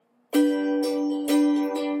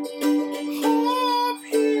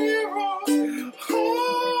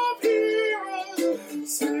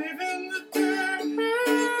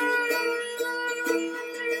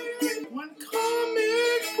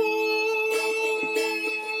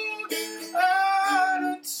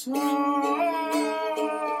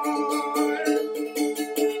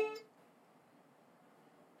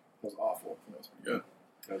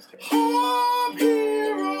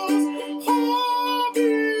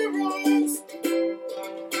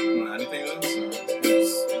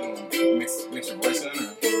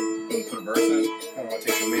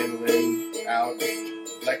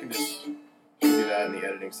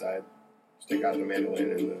drumming side. Just take out the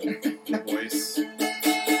mandolin and the voice.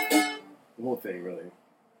 The whole thing, really.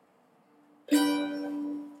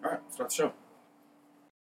 All right, let's start the show.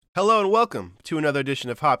 Hello and welcome to another edition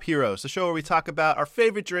of Hop Heroes, the show where we talk about our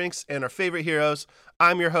favorite drinks and our favorite heroes.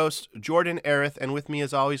 I'm your host, Jordin Erith, and with me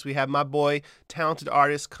as always we have my boy, talented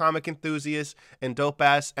artist, comic enthusiast, and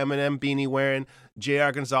dope-ass Eminem beanie wearing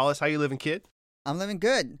J.R. Gonzalez. How you living, kid? I'm living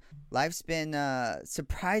good. Life's been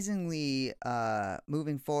surprisingly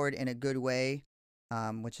moving forward in a good way,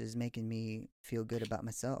 which is making me feel good about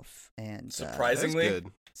myself. And surprisingly, that's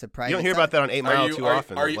good. Surprising. You don't hear about that on 8 Mile too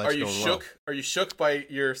often. Are you shook? Well. Are you shook by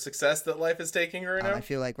your success that life is taking right now? I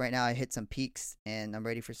feel like right now I hit some peaks, and I'm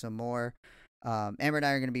ready for some more. Amber and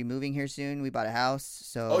I are going to be moving here soon. We bought a house,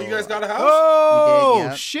 so. Oh, you guys got a house? Oh, we did,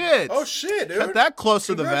 yep. Shit! Oh shit, dude! Cut that close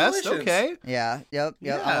to the vest. Okay. Yeah. Yep.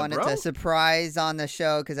 Yeah, I wanted bro. to surprise on the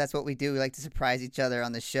show because that's what we do. We like to surprise each other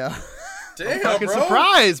on the show. Damn, fucking bro!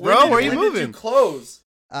 Surprise, bro! Where are you moving? When did you close?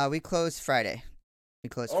 We closed Friday.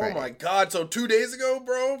 Oh my god! So 2 days ago,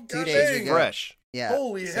 bro. God 2 days dang. ago. Fresh. Yeah.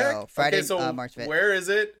 Holy so heck! Friday, okay, so March 5th. where is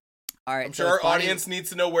it? All right. I'm sure our audience needs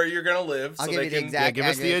to know where you're gonna live, I'll so give they you the can exact give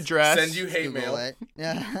us the address. send you hate Google mail. It.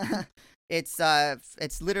 Yeah. It's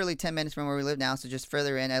literally 10 minutes from where we live now, so just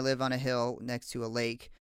further in. I live on a hill next to a lake.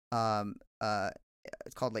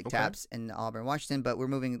 It's called Lake Tapps in Auburn, Washington, but we're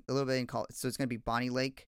moving a little bit so it's gonna be Bonnie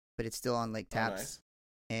Lake, but it's still on Lake Tapps.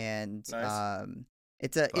 Oh, nice. And Nice.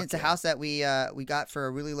 It's a house that we got for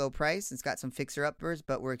a really low price. It's got some fixer-uppers,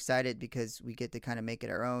 but we're excited because we get to kind of make it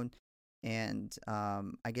our own. And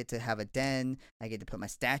I get to have a den. I get to put my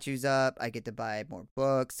statues up. I get to buy more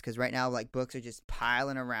books because right now, like, books are just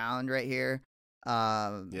piling around right here.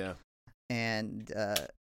 Yeah. And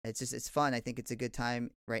it's fun. I think it's a good time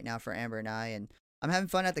right now for Amber and I. And I'm having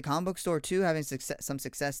fun at the comic book store too, having some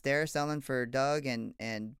success there, selling for Doug and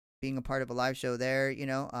being a part of a live show there. You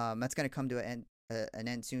know, that's gonna come to an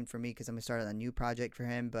end soon for me because I'm gonna start on a new project for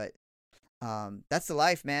him. But that's the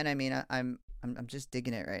life, man. I mean, I'm just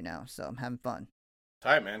digging it right now, so I'm having fun.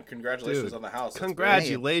 Tight, man. Congratulations Dude, on the house.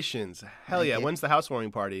 Congratulations. Hell yeah. Thank you. When's the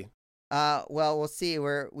housewarming party? Well, we'll see.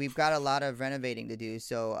 We've got a lot of renovating to do,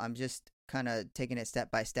 so I'm just kind of taking it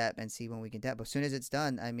step by step and see when we can do. But as soon as it's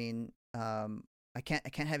done, I mean, I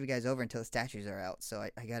can't have you guys over until the statues are out. So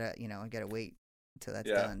I gotta wait until that's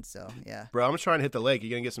done. So yeah. Bro, I'm just trying to hit the lake.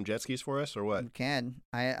 You gonna get some jet skis for us or what? You can.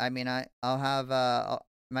 I'll have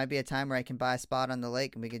might be a time where I can buy a spot on the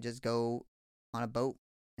lake and we could just go on a boat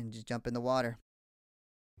and just jump in the water.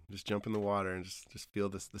 Just jump in the water and just feel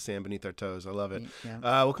the sand beneath our toes. I love it. Yeah.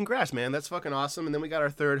 Well, congrats, man. That's fucking awesome. And then we got our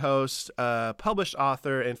third host, published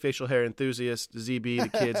author and facial hair enthusiast, ZB, the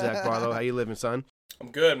kid, Zach Barlow. How you living, son?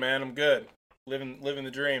 I'm good, man. I'm good. Living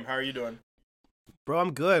the dream. How are you doing? Bro,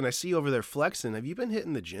 I'm good. And I see you over there flexing. Have you been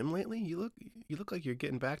hitting the gym lately? You look like you're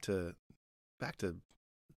getting back to the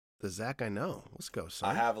Zach I know. Let's go, son.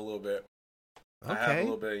 I have a little bit. Okay. I have a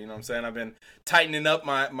little bit, you know what I'm saying? I've been tightening up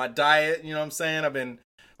my diet, you know what I'm saying? I've been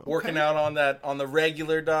working out on the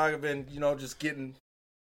regular, dog. I've been, just getting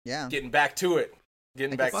back to it.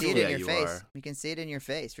 Getting back to see it. it in your face. You can see it in your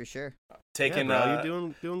face for sure. Bro, you're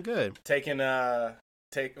doing good. I'm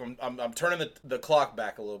turning the clock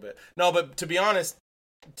back a little bit. No, but to be honest,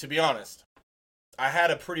 I had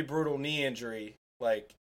a pretty brutal knee injury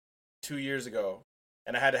like 2 years ago,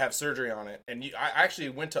 and I had to have surgery on it. And I actually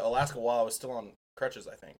went to Alaska while I was still on crutches,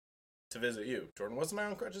 I think, to visit you. Jordan, wasn't I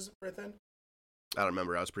on crutches right then? I don't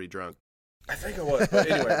remember. I was pretty drunk. I think I was,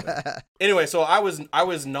 but anyway, so I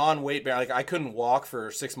was non-weight bearing. Like, I couldn't walk for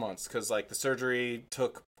 6 months because like the surgery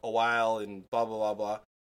took a while and blah blah blah blah.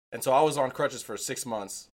 And so I was on crutches for 6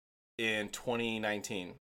 months in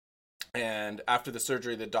 2019. And after the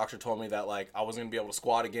surgery, the doctor told me that like I wasn't gonna be able to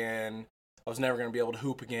squat again. I was never gonna be able to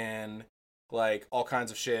hoop again, like all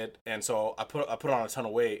kinds of shit. And so I put on a ton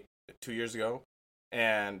of weight 2 years ago,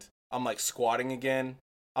 and I'm like squatting again.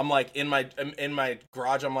 I'm like in my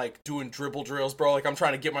garage. I'm like doing dribble drills, bro. Like I'm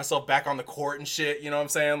trying to get myself back on the court and shit. You know what I'm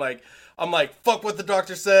saying? Like I'm like fuck what the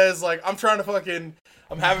doctor says. Like I'm trying to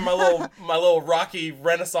I'm having my little Rocky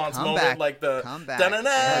Renaissance moment. Like the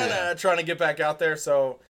da-na-na-na, trying to get back out there.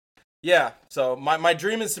 So yeah. So my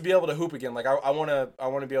dream is to be able to hoop again. Like I want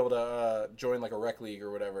to be able to join like a rec league or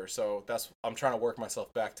whatever. So I'm trying to work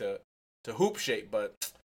myself back to hoop shape. But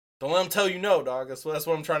don't let them tell you no, dog. That's what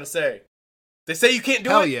I'm trying to say. They say you can't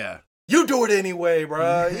do it. Hell yeah. You do it anyway,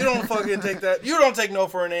 bro. You don't fucking take that. You don't take no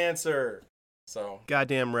for an answer. So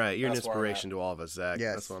Goddamn right. You're an That's where I'm inspiration to all of us, Zach.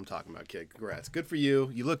 Yes. That's what I'm talking about, kid. Congrats. Good for you.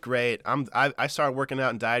 You look great. I started working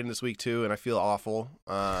out and dieting this week too, and I feel awful.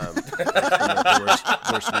 It's been the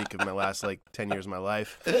worst week of my last 10 years of my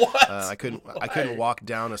life. what? I couldn't walk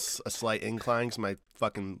down a slight incline because my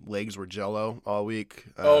fucking legs were jello all week.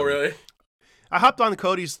 Oh, really? I hopped on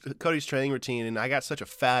Cody's training routine, and I got such a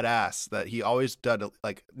fat ass that he always did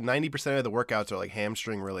 90% of the workouts are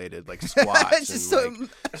hamstring related, like squats Just and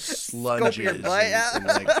so lunges your butt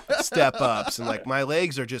and step ups, and my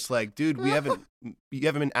legs are just dude, you haven't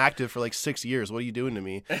been active for 6 years. What are you doing to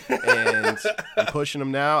me? And I'm pushing them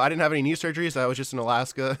now. I didn't have any knee surgeries. I was just in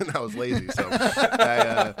Alaska and I was lazy, so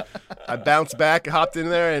I bounced back, hopped in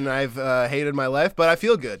there, and I've hated my life, but I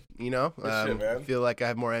feel good. I feel like I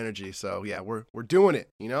have more energy. So yeah, we're doing it.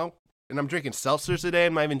 And I'm drinking seltzers today.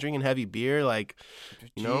 I'm not even drinking heavy beer.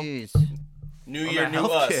 Jeez. New I'm year, at new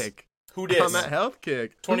health us. kick. Who dis? I'm at health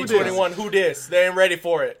kick. 2021, who dis? They ain't ready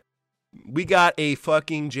for it. We got a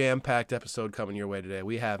fucking jam-packed episode coming your way today.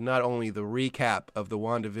 We have not only the recap of the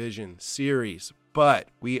Wandavision series, but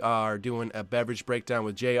we are doing a beverage breakdown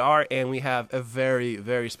with JR, and we have a very,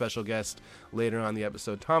 very special guest later on in the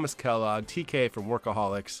episode, Thomas Kellogg, TK from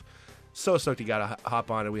Workaholics. So stoked he got to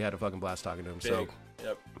hop on, and we had a fucking blast talking to him. Big. So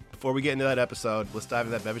Yep. before we get into that episode, let's dive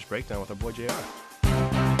into that beverage breakdown with our boy JR.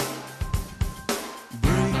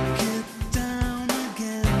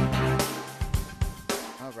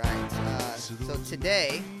 All right. So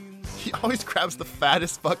today, He always grabs the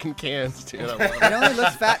fattest fucking cans, dude. I love it. it only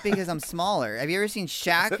looks fat because I'm smaller. Have you ever seen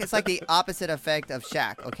Shaq? It's like the opposite effect of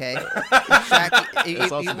Shaq. Okay. Shaq.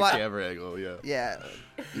 It's also the camera angle, yeah. Yeah.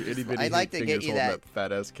 I'd like to get you that.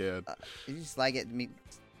 fat ass can. You just like it.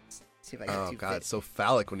 See if I get Oh too god, fit. it's so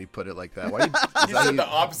phallic when you put it like that. Why? He said the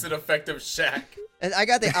opposite effect of Shaq. I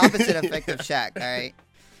got the opposite effect of Shaq. All right.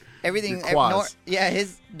 Everything. Your quads.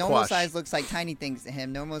 His normal Quash. size looks like tiny things to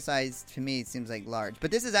him. Normal size to me seems like large.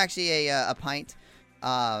 But this is actually a pint.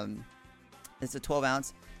 It's a 12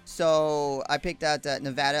 ounce. So I picked out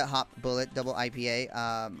Nevada Hop Bullet Double IPA.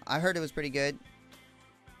 I heard it was pretty good.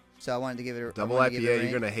 So I wanted to give it a Double IPA,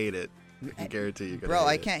 you're gonna hate it. I can guarantee you're gonna. Bro, hate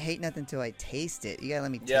I it. can't hate nothing until I taste it. You gotta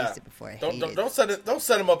let me Yeah. taste it before I hate it. Don't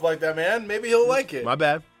set him up like that, man. Maybe he'll like it. My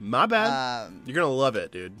bad. You're gonna love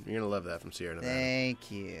it, dude. You're gonna love that from Sierra Nevada.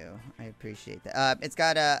 Thank you. I appreciate that. It's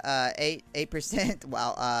got a 8%.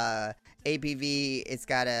 Well, ABV. It's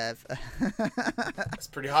got a. It's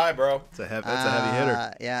pretty high, bro. It's a heavy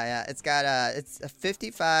hitter. Yeah. It's got it's a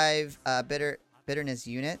 55 bitterness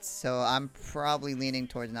units. So I'm probably leaning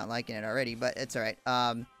towards not liking it already, but it's all right.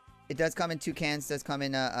 It does come in 2 cans. Does come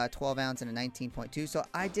in a 12 ounce and a 19.2. So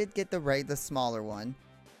I did get the smaller one.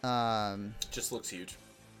 Just looks huge.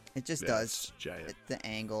 It just Yeah, does. it's giant. The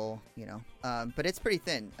angle, but it's pretty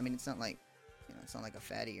thin. I mean, it's not like, it's not like a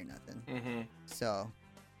fatty or nothing. Mm-hmm. So,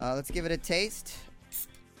 let's give it a taste.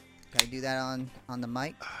 Gotta do that on the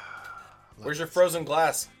mic. Where's your frozen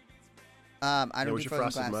glass? I don't where's do your frozen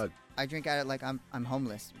frosted glass. mug? I drink out of like I'm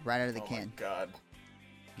homeless, right out of the Oh can. my god.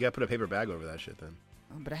 You gotta put a paper bag over that shit then.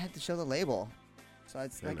 Oh, but I had to show the label, so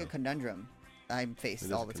it's I like a know. conundrum I'm It faced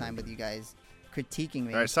is all a the time with you conundrum. guys critiquing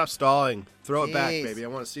me. All right, stop stalling. Throw it back, Jeez. baby. I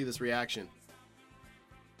want to see this reaction.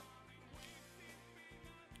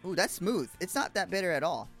 Ooh, that's smooth. It's not that bitter at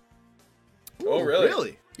all. Oh, Ooh, really?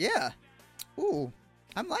 Really? Yeah. Ooh,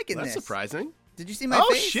 I'm liking That's this. surprising. Did you see my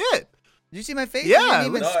face? Shit! Did you see my face? Yeah, You didn't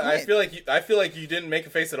even No, I squint. feel like you didn't make a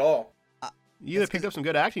face at all. You either That's picked up some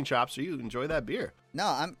good acting chops or you enjoy that beer. No,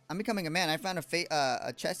 I'm becoming a man. I found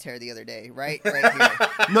a chest hair the other day, right here.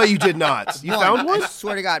 No, you did not. You found one? I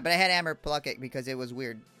swear to God, but I had Amber pluck it because it was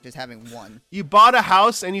weird just having one. You bought a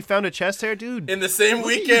house and you found a chest hair, dude? In the same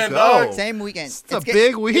Where do you weekend, go? dog. Same weekend. It's a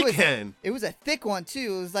big It weekend. was a thick one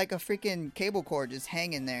too. It was like a freaking cable cord just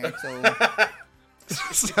hanging there. So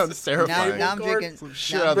Sounds terrifying. now I'm drinking. Some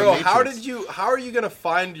shit now- out of the Bro, Matrix. how are you gonna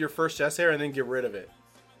find your first chest hair and then get rid of it?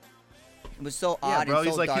 It was so Yeah, odd bro, and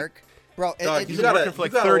he's so like- dark. Bro, Dog, it He's you been gotta- working for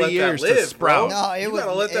like you gotta 30 let that years to live, sprout. bro. No, it you was-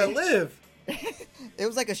 gotta let that it- live. it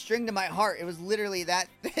was like a string to my heart. It was literally that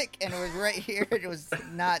thick, and it was right here. It was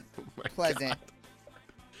not my pleasant.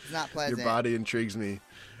 It's not pleasant. Your body intrigues me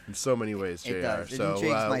in so many ways, JR. It does. It So,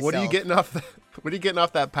 intrigues what are you myself. getting off? What are you getting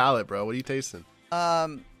off that palate, bro? What are you tasting?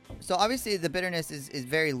 So obviously the bitterness is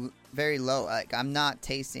very very low. Like I'm not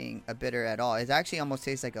tasting a bitter at all. It actually almost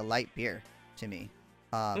tastes like a light beer to me.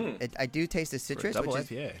 I do taste the For a citrus, double which is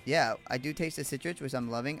IPA. yeah. I do taste the citrus, which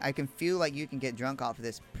I'm loving. I can feel like you can get drunk off of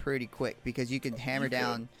this pretty quick because you can hammer You could.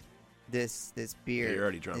 down this beer. Yeah, you're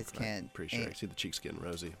already drunk. This I'm can. pretty sure. I And see the cheeks getting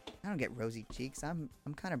rosy. I don't get rosy cheeks. I'm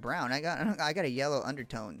kind of brown. I got a yellow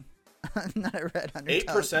undertone Not a red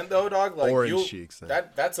undertone. 8% though, dog. Like Orange cheeks. Then.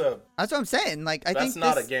 That's what I'm saying. Like I think that's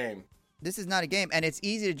not a game. This is not a game, and it's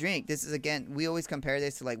easy to drink. This is, again, we always compare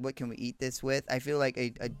this to, like, what can we eat this with? I feel like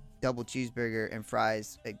a double cheeseburger and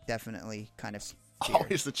fries, like, definitely kind of beer.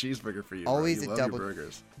 Always the cheeseburger for you. Always bro. You a love double your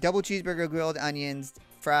burgers. Double cheeseburger, grilled onions,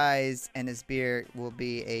 fries, and this beer will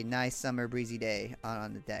be a nice summer breezy day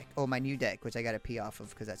on the deck. Oh, my new deck, which I got to pee off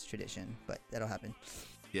of because that's tradition, but that'll happen.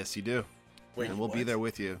 Yes, you do. Wait, and we'll be there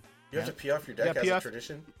with you. You have to pee off your deck as a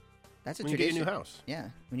tradition? That's a when tradition. You get a new house. Yeah,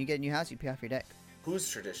 when you get a new house, you pee off your deck. Whose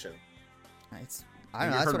tradition? I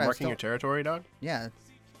don't know. That's what marking your territory, dog? Yeah.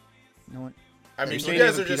 No one. I mean, you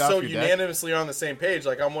guys are just so unanimously on the same page.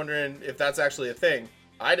 Like, I'm wondering if that's actually a thing.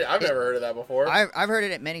 I've never heard of that before. I've heard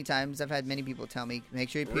it many times. I've had many people tell me, make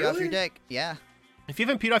sure you pee off your deck. Yeah. If you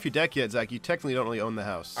haven't peed off your deck yet, Zach, you technically don't really own the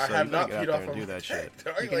house. I so have you not get peed out off there and do that shit.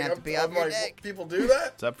 You're gonna have to pee off your deck. People do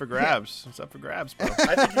that? It's up for grabs. It's up for grabs, bro.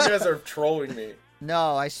 I think you guys are trolling me.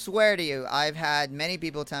 No, I swear to you, I've had many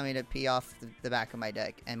people tell me to pee off the back of my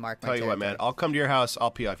deck and mark my Tell you what, man, I'll come to your house.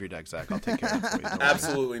 I'll pee off your deck, Zach. I'll take care of it for you.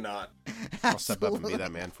 Absolutely not. I'll step up and be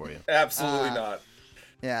that man for you. Absolutely not.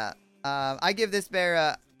 Yeah. I give this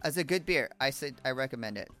beer as a good beer. I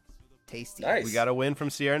recommend it. Tasty. Nice. We got a win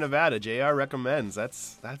from Sierra Nevada. JR recommends.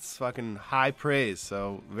 That's fucking high praise.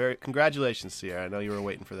 So congratulations, Sierra. I know you were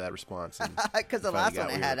waiting for that response. Because the last one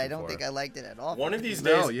I had, I don't think I liked it at all. One of these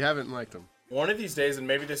days. No, you haven't liked them. One of these days, and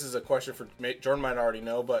maybe this is a question for Jordan might already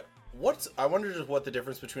know, but I wonder just what the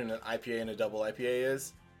difference between an IPA and a double IPA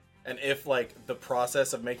is, and if like the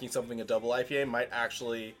process of making something a double IPA might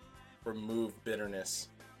actually remove bitterness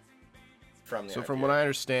from the IPA. From what I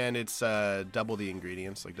understand, it's double the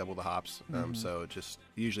ingredients, like double the hops. So it just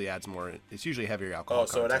usually adds more. It's usually heavier alcohol. Oh,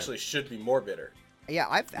 so it actually should be more bitter. Yeah,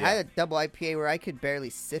 I've had a double IPA where I could barely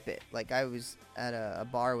sip it. Like I was at a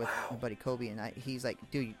bar with my buddy Kobe, and he's like,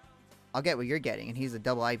 "Dude, I'll get what you're getting," and he's a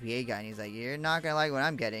double IPA guy, and he's like, "You're not gonna like what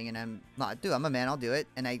I'm getting," and I'm not. Dude, I'm a man. I'll do it.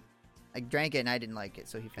 And I drank it, and I didn't like it,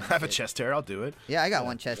 so he finished I have a chest hair. I'll do it. Yeah, I got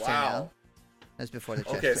one chest hair now. That's before the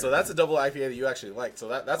chest Okay, hair. so that's a double IPA that you actually like. So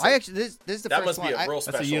that's this is the first one. That must be a real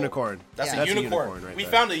special. That's a unicorn. That's a unicorn. Right we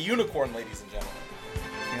there. found a unicorn, ladies and gentlemen.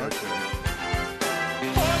 Yeah.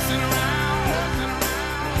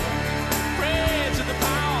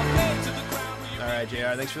 All right,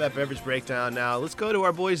 JR, thanks for that beverage breakdown. Now, let's go to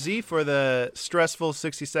our boy Z for the stressful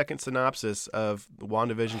 60-second synopsis of the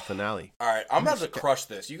WandaVision finale. All right, I'm about to crush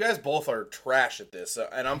this. You guys both are trash at this,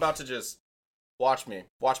 and I'm about to just watch me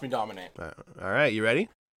dominate. All right, you ready?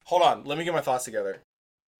 Hold on, let me get my thoughts together.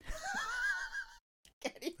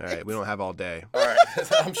 All right, we don't have all day. All right,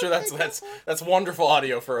 I'm sure that's wonderful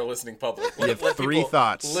audio for a listening public. You have three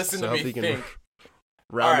thoughts. Listen so to me think.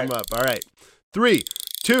 Round them up. All right, 3,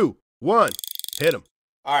 2, 1, hit them.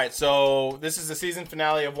 All right, so this is the season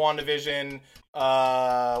finale of WandaVision.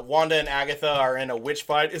 Wanda and Agatha are in a witch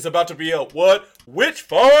fight. It's about to be a witch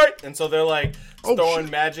fight? And so they're like throwing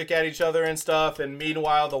magic at each other and stuff. And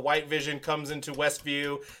meanwhile, the White Vision comes into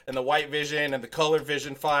Westview, and the White Vision and the Colored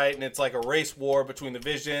Vision fight, and it's like a race war between the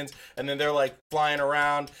visions. And then they're like flying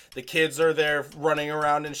around. The kids are there running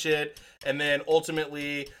around and shit. And then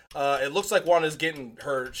ultimately, it looks like Wanda's getting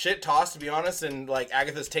her shit tossed, to be honest, and like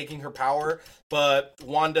Agatha's taking her power. But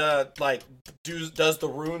Wanda like does the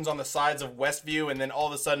runes on the sides of Westview, and then all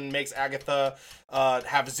of a sudden makes Agatha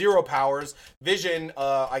have 0 powers. Vision,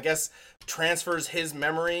 I guess, transfers his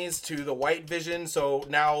memories to the White Vision, so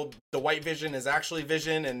now the White Vision is actually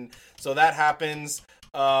Vision, and so that happens.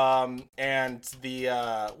 And the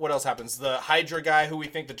what else happens? The Hydra guy, who we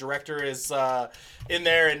think the director is in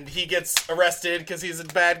there, and he gets arrested because he's a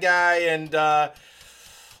bad guy. And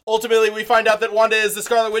ultimately, we find out that Wanda is the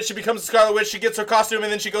Scarlet Witch. She becomes the Scarlet Witch. She gets her costume,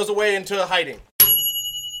 and then she goes away into hiding.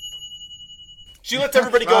 She lets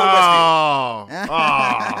everybody go in Westview.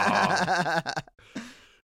 Oh.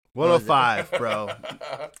 105, bro.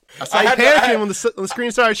 I saw you panicking when the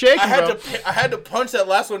screen started shaking, bro. I had to punch that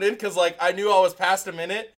last one in because like I knew I was past a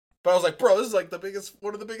minute, but I was like, bro, this is like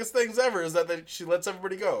one of the biggest things ever is that she lets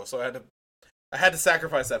everybody go. So I had to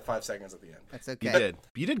sacrifice that 5 seconds at the end. That's okay. You did.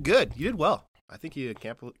 You did good. You did well. I think you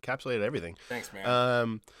encapsulated everything. Thanks,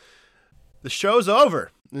 man. The show's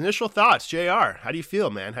over. Initial thoughts, JR. How do you feel,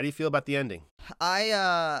 man? How do you feel about the ending?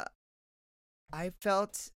 I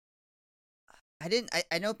felt.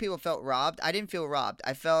 I know people felt robbed. I didn't feel robbed.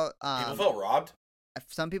 I felt. People felt robbed?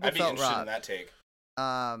 Some people I'd be felt interested robbed. in that take.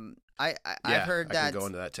 I've heard that. I can go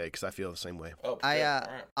into that take because I feel the same way. Oh,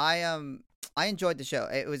 good. I enjoyed the show.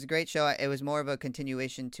 It was a great show. It was more of a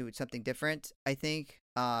continuation to something different, I think.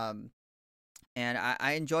 And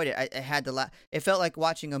I enjoyed it. I had to laugh. It felt like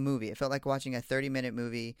watching a movie. It felt like watching a 30-minute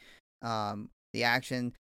movie. The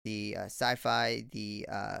action, the sci-fi, the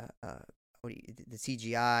the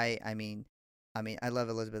CGI. I mean, I love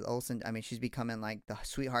Elizabeth Olsen. I mean, she's becoming like the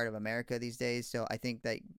sweetheart of America these days. So I think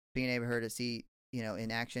that being able her to see,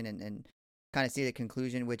 in action and kind of see the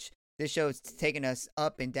conclusion, which this show is taking us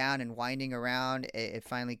up and down and winding around. It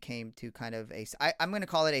finally came to kind of I'm going to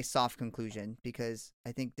call it a soft conclusion, because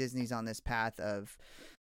I think Disney's on this path of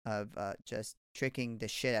just tricking the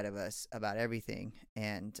shit out of us about everything.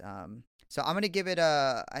 And so I'm going to give it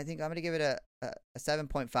a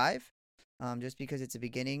 7.5, just because it's a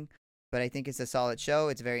beginning. But I think it's a solid show.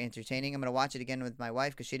 It's very entertaining. I'm going to watch it again with my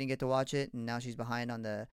wife because she didn't get to watch it, and now she's behind on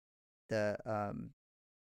the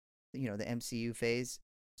MCU phase.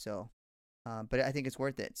 So, but I think it's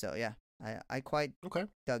worth it. So yeah, I quite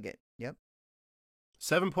dug it. Yep.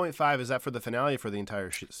 7.5, is that for the finale or for the entire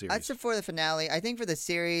series? That's for the finale. I think for the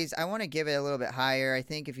series, I want to give it a little bit higher. I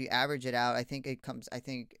think if you average it out, I think it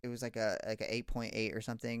was like a 8.8 or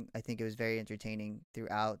something. I think it was very entertaining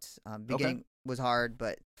throughout. Beginning was hard,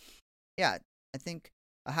 but yeah, I think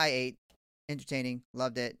a high 8, entertaining,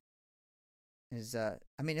 loved it.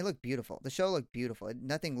 It looked beautiful. The show looked beautiful.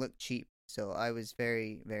 Nothing looked cheap. So I was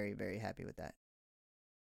very, very, very happy with that.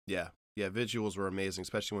 Yeah. Yeah, visuals were amazing,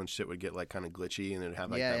 especially when shit would get like kind of glitchy and it'd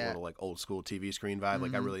have like little like old school TV screen vibe. Mm-hmm.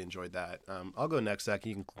 Like I really enjoyed that. I'll go next, Zach.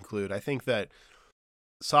 You can conclude. I think that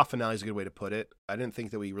soft finale is a good way to put it. I didn't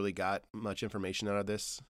think that we really got much information out of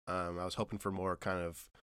this. I was hoping for more kind of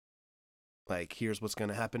like, here's what's going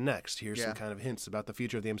to happen next. Here's some kind of hints about the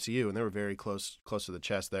future of the MCU, and they were very close to the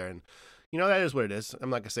chest there. And that is what it is. I'm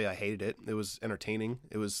not gonna say I hated it. It was entertaining.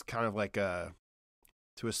 It was kind of like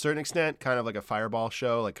to a certain extent, kind of like a Fireball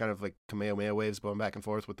show, like kind of like Kamehameha waves going back and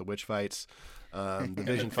forth with the witch fights. The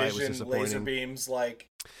Vision fight was disappointing. Laser beams, like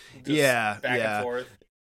back and forth.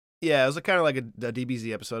 Yeah, it was kind of like a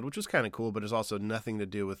DBZ episode, which was kind of cool, but it's also nothing to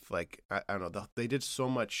do with like I don't know. They did so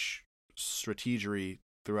much strategery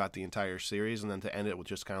throughout the entire series, and then to end it with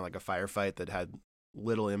just kind of like a firefight that had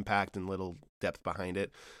little impact and little depth behind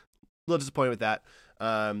it. A little disappointed with that.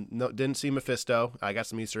 No, didn't see Mephisto. I got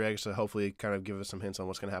some Easter eggs, so hopefully kind of give us some hints on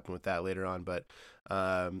what's going to happen with that later on. But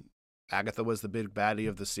Agatha was the big baddie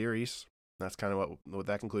of the series. That's kind of what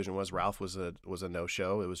that conclusion was. Ralph was a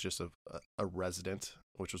no-show. It was just a resident,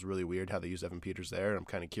 which was really weird how they used Evan Peters there. I'm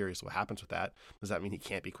kind of curious what happens with that. Does that mean he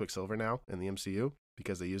can't be Quicksilver now in the MCU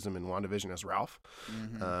because they used him in WandaVision as Ralph?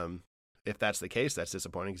 Mm-hmm. If that's the case, that's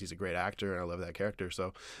disappointing because he's a great actor and I love that character.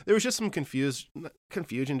 So there was just some confusion.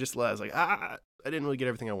 Just I was like, I didn't really get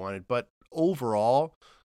everything I wanted. But overall,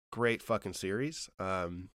 great fucking series.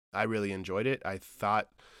 I really enjoyed it. I thought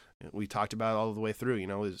we talked about it all the way through.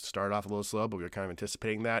 It started off a little slow, but we were kind of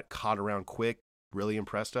anticipating that. Caught around quick, really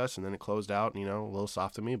impressed us, and then it closed out. A little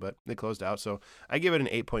soft to me, but it closed out. So I give it an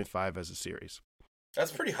 8.5 as a series.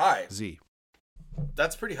 That's pretty high. Z.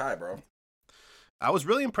 That's pretty high, bro. I was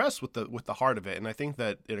really impressed with the heart of it, and I think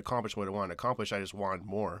that it accomplished what it wanted to accomplish. I just wanted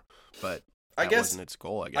more, but that wasn't its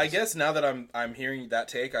goal, I guess. Now that I'm hearing that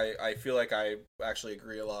take, I feel like I actually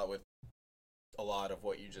agree a lot with a lot of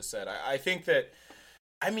what you just said. I think that,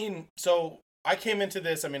 so I came into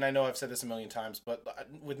this, I know I've said this a million times, but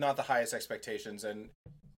with not the highest expectations, and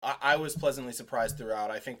I was pleasantly surprised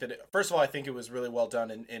throughout. I think that, first of all, I think it was really well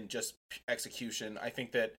done in just execution. I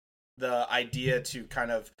think that the idea to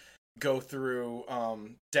kind of go through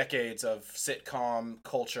decades of sitcom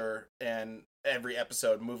culture and every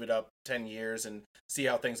episode move it up 10 years and see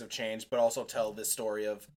how things have changed, but also tell this story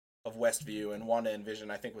of Westview and Wanda and Vision,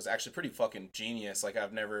 I think was actually pretty fucking genius. Like,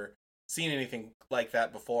 I've never seen anything like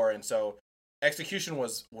that before, and so execution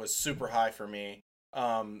was super high for me.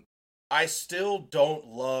 I still don't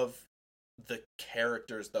love the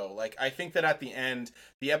characters though. Like, I think that at the end,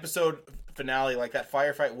 the episode finale, like that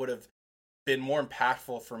firefight would have been more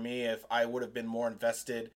impactful for me if I would have been more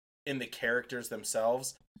invested in the characters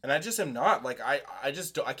themselves, and I just am not. Like, I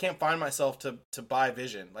can't find myself to buy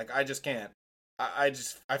Vision. Like, I just can't. I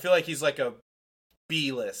feel like he's like a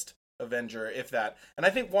B-list Avenger, if that. And I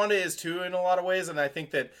think Wanda is too in a lot of ways, and I think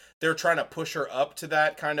that they're trying to push her up to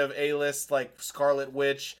that kind of A-list, like Scarlet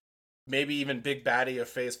Witch, maybe even Big Baddie of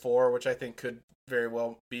Phase 4, which I think could very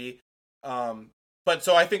well be. But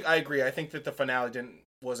so I think I agree. I think that the finale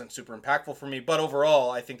wasn't super impactful for me, but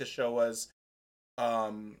overall, I think the show was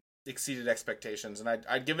exceeded expectations, and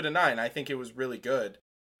I'd give it a 9. I think it was really good,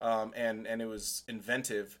 and it was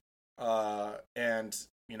inventive, and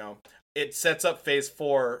it sets up Phase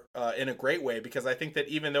 4 in a great way, because I think that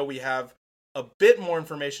even though we have a bit more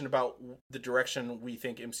information about the direction we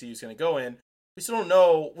think MCU is going to go in, we still don't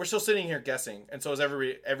know. We're still sitting here guessing, and so is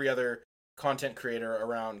every other content creator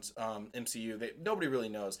around MCU. Nobody really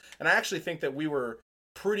knows, and I actually think that we were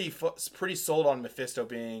pretty sold on Mephisto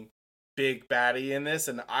being big baddie in this,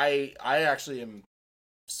 and I actually am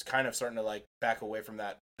kind of starting to like back away from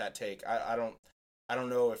that take. I don't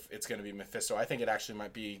know if it's going to be Mephisto. I think it actually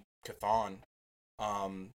might be Chthon.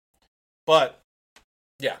 But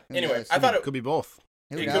yeah. Anyway, I thought it could be both.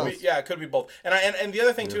 It could be both. And the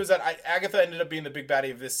other thing too is that Agatha ended up being the big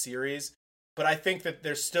baddie of this series, but I think that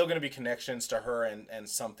there's still going to be connections to her and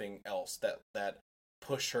something else that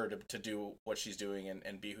push her to do what she's doing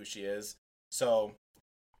and be who she is. So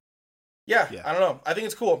yeah, I don't know. I think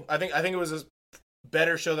it's cool. I think it was a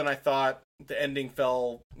better show than I thought. The ending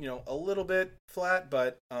fell, a little bit flat,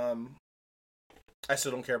 but I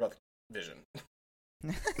still don't care about the Vision.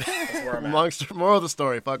 That's where I'm at. Moral of the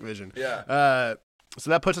story, fuck Vision. Yeah. So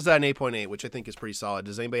that puts us at an 8.8, which I think is pretty solid.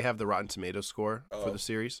 Does anybody have the Rotten Tomatoes score for the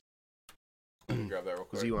series? Let me grab that real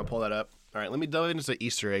quick. So you want to pull that up? All right, let me delve into some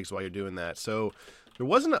Easter eggs while you're doing that. So there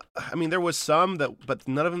wasn't, there was some but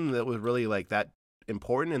none of them that was really like that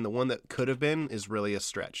important, and the one that could have been is really a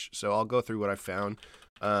stretch. So I'll go through what I found.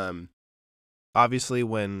 Obviously,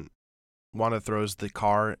 when Wanda throws the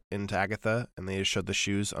car into Agatha, and they just showed the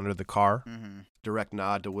shoes under the car. Mm-hmm. Direct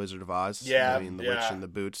nod to Wizard of Oz. Yeah, the witch in the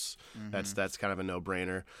boots. Mm-hmm. That's kind of a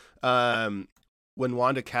no-brainer. When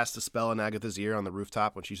Wanda cast a spell in Agatha's ear on the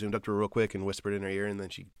rooftop, when she zoomed up to her real quick and whispered in her ear, and then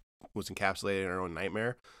she was encapsulated in her own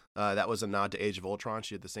nightmare, that was a nod to Age of Ultron.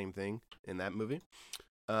 She did the same thing in that movie.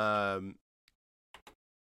 Going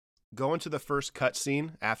to the first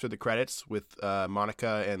cutscene after the credits with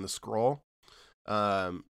Monica and the Skrull.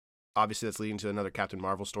 Obviously, that's leading to another Captain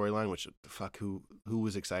Marvel storyline, which, who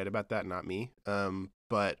was excited about that? Not me.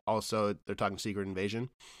 But also, they're talking Secret Invasion,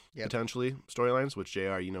 potentially, storylines, which,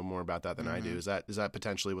 JR, you know more about that than I do. Is that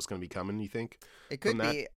potentially what's going to be coming, you think? It could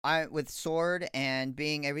be. With Sword and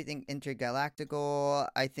being everything intergalactical,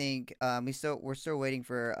 I think we're still waiting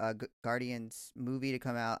for a Guardians movie to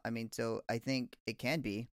come out. So I think it can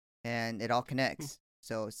be, and it all connects.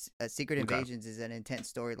 So Secret Invasions is an intense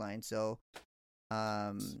storyline, so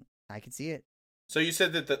I can see it. So you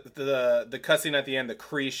said that the cutscene at the end, the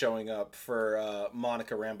Kree showing up for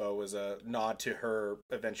Monica Rambeau, was a nod to her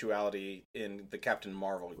eventuality in the Captain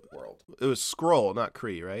Marvel world. It was Skrull, not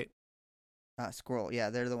Kree, right? Skrull, yeah,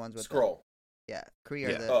 they're the ones with Skrull. Kree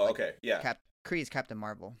are the. Oh, okay, yeah. Kree is Captain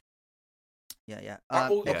Marvel. Yeah.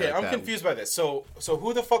 Okay, I'm confused by this. So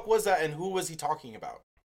who the fuck was that, and who was he talking about?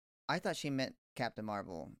 I thought she meant Captain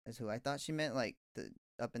Marvel is who I thought she meant, like the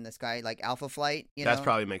up in the sky, like Alpha Flight. That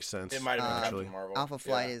probably makes sense. It might have been Captain Marvel. Alpha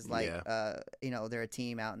Flight is like, they're a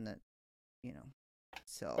team out in the,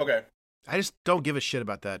 so. Okay. I just don't give a shit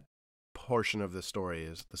about that portion of the story.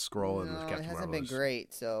 Is the Skrull and the Captain Marvel? It hasn't been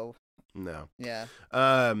great, so. No. Yeah.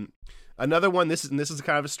 Another one. This is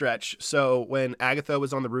kind of a stretch. So when Agatha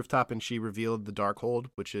was on the rooftop and she revealed the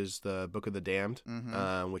Darkhold, which is the Book of the Damned,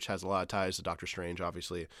 which has a lot of ties to Doctor Strange,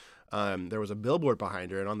 obviously. There was a billboard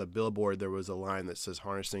behind her, and on the billboard there was a line that says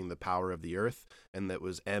 "Harnessing the Power of the Earth," and that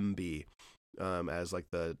was MB as like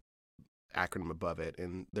the acronym above it.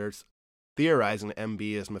 And there's theorizing that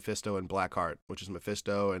MB is Mephisto and Blackheart, which is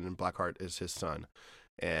Mephisto, and Blackheart is his son,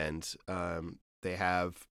 and they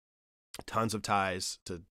have tons of ties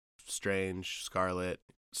to Strange, Scarlet,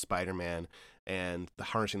 Spider-Man, and the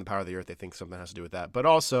harnessing the power of the earth. They think something has to do with that. But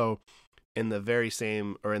also, in the very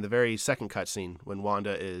second cutscene, when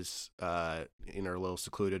Wanda is in her little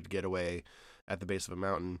secluded getaway at the base of a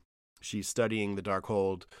mountain, she's studying the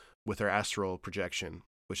Darkhold with her astral projection,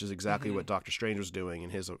 which is exactly what Doctor Strange was doing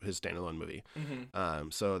in his standalone movie.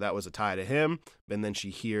 So that was a tie to him. And then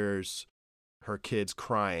she hears her kids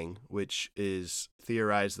crying, which is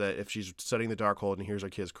theorized that if she's studying the Darkhold and hears her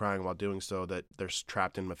kids crying while doing so, that they're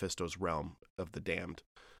trapped in Mephisto's realm of the damned.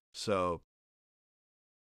 So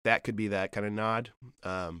that could be that kind of nod,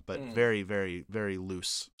 but very, very, very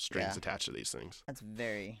loose strings attached to these things. It's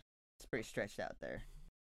pretty stretched out there.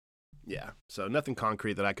 Yeah, so nothing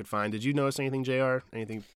concrete that I could find. Did you notice anything, JR?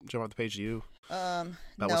 Anything jump off the page to you about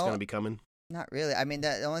what's going to be coming? Not really.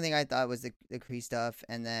 The only thing I thought was the Kree stuff,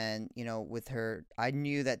 and then with her, I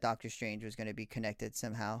knew that Doctor Strange was going to be connected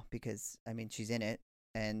somehow because she's in it,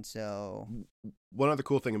 and so. One other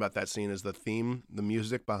cool thing about that scene is the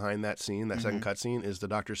music behind that scene, that second cutscene, is the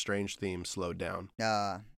Doctor Strange theme slowed down.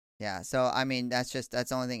 Yeah. So that's the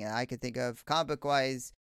only thing that I could think of. Comic book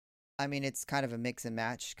wise, it's kind of a mix and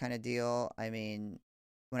match kind of deal. When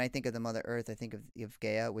I think of the Mother Earth, I think of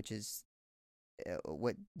Gaia, which is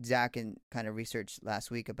what Zach and kind of researched last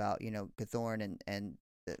week about Chthon and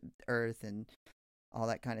the Earth and all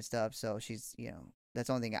that kind of stuff. So she's that's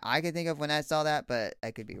the only thing I could think of when I saw that, but I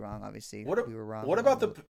could be wrong. Obviously, we were wrong. What about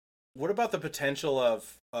the potential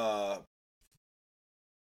of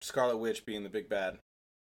Scarlet Witch being the big bad?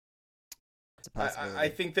 It's a possibility. I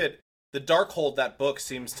think that the Darkhold, that book,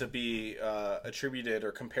 seems to be attributed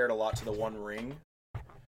or compared a lot to the One Ring.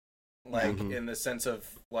 Like, in the sense of,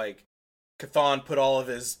 like, Cthon put all of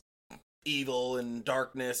his evil and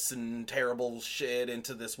darkness and terrible shit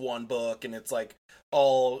into this one book, and it's, like,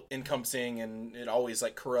 all encompassing, and it always,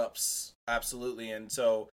 like, corrupts absolutely. And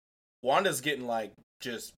so Wanda's getting, like,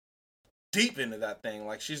 just deep into that thing.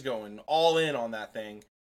 Like, she's going all in on that thing.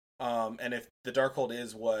 And if the Darkhold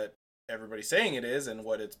is what everybody's saying it is and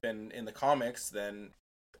what it's been in the comics, then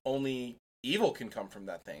only evil can come from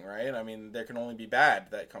that thing, right? I mean, there can only be bad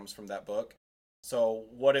that comes from that book. So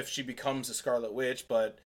what if she becomes a Scarlet Witch,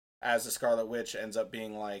 but as a Scarlet Witch ends up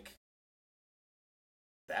being like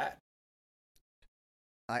bad?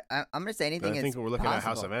 I'm gonna say anything. I think we're looking possible. at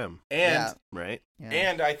House of M, and right? Yeah.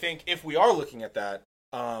 And I think if we are looking at that,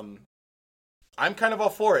 I'm kind of all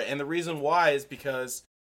for it. And the reason why is because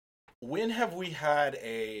when have we had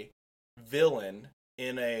a villain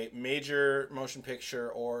in a major motion picture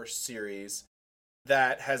or series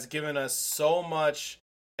that has given us so much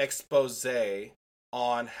expose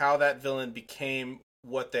on how that villain became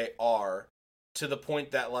what they are, to the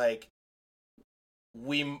point that, like,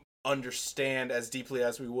 we understand as deeply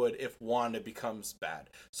as we would if Wanda becomes bad?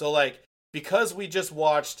 So, like, because we just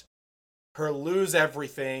watched her lose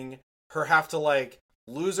everything, her have to, like,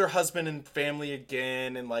 lose her husband and family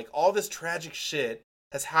again, and, like, all this tragic shit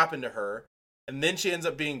has happened to her, and then she ends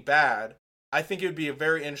up being bad, I think it would be a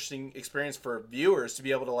very interesting experience for viewers to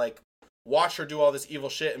be able to, like, watch her do all this evil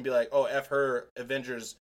shit and be like, oh, F her,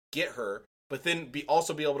 Avengers, get her, but then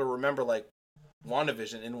also be able to remember, like,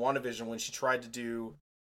 WandaVision, when she tried to do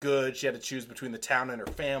good, she had to choose between the town and her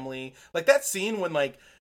family. Like, that scene when, like,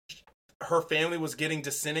 her family was getting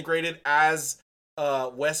disintegrated as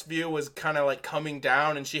Westview was kind of, like, coming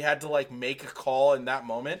down, and she had to, like, make a call in that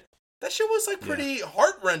moment. That shit was, like, pretty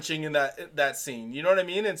heart-wrenching in that scene. You know what I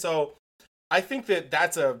mean? And so I think that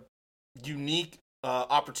that's a unique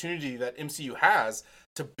opportunity that MCU has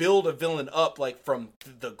to build a villain up, like, from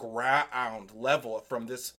the ground level, from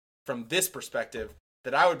this perspective,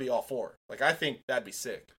 that I would be all for. Like, I think that'd be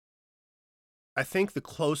sick. I think the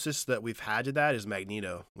closest that we've had to that is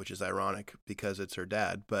Magneto, which is ironic because it's her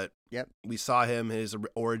dad. But we saw him, his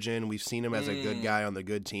origin. We've seen him as a good guy on the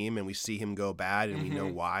good team, and we see him go bad, and we know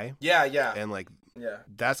why. Yeah. And, like,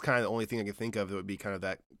 that's kind of the only thing I can think of that would be kind of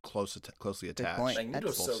that closely attached.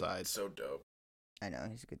 Magneto's both sides. so dope. I know,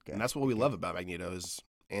 he's a good guy. And that's what we love about Magneto, his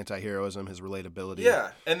anti-heroism, his relatability.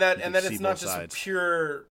 Yeah, and that it's not just sides. a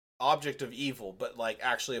pure object of evil, but, like,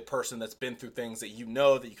 actually a person that's been through things that you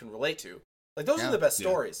know that you can relate to. Like, those are the best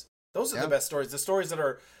stories. Those are the best stories. The stories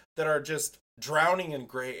that are just drowning in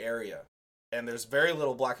gray area, and there's very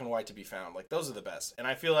little black and white to be found. Like, those are the best. And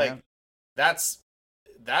I feel like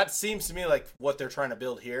that seems to me like what they're trying to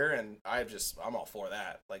build here, and I'm all for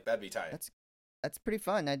that. Like, that'd be tight. That's pretty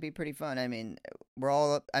fun. That'd be pretty fun. I mean,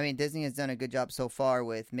 Disney has done a good job so far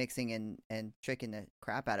with mixing and tricking the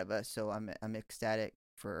crap out of us. So I'm ecstatic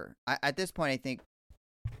for. At this point, I think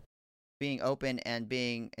being open and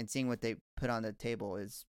seeing what they put on the table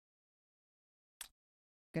is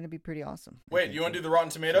gonna be pretty awesome. Wait, you want to do the Rotten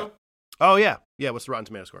Tomato? Oh yeah. What's the Rotten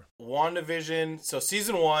Tomato score? WandaVision. So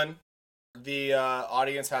season 1, the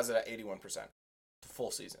audience has it at 81%, the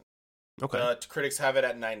full season. Okay. Critics have it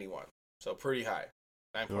at 91, so pretty high.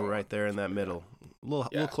 We're right there in that middle, a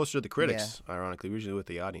little closer to the critics. Ironically, usually with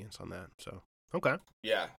the audience on that. So okay.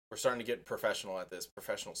 Yeah, we're starting to get professional at this.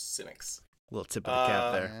 Professional cynics. A little tip of the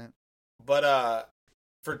cap there. Yeah. But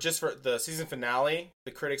for the season finale,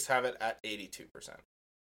 the critics have it at 82%.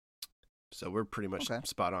 So we're pretty much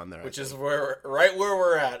spot on there. Which is where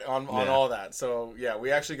we're at on all that. So yeah,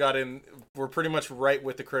 we actually got in. We're pretty much right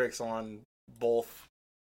with the critics on both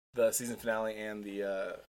the season finale and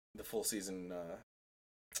the full season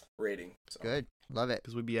rating. So. Good, love it.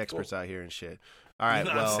 Because we'd be experts out here and shit. All right.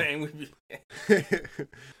 I'm saying we'd be.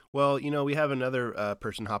 Well, we have another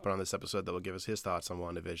person hopping on this episode that will give us his thoughts on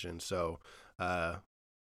WandaVision. So,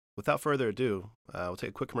 without further ado, we'll take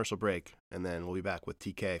a quick commercial break, and then we'll be back with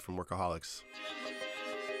TK from Workaholics.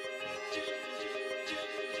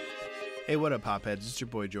 Hey, what up, Hopheads? It's your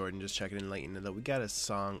boy Jordin, just checking in, letting you know that we got a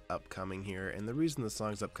song upcoming here. And the reason the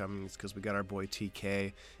song's upcoming is because we got our boy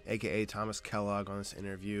TK, a.k.a. Thomas Kellogg, on this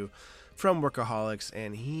interview from Workaholics,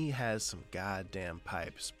 and he has some goddamn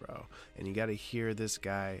pipes, bro. And you got to hear this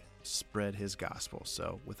guy spread his gospel.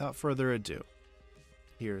 So, without further ado,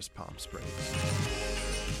 here's Palm Springs.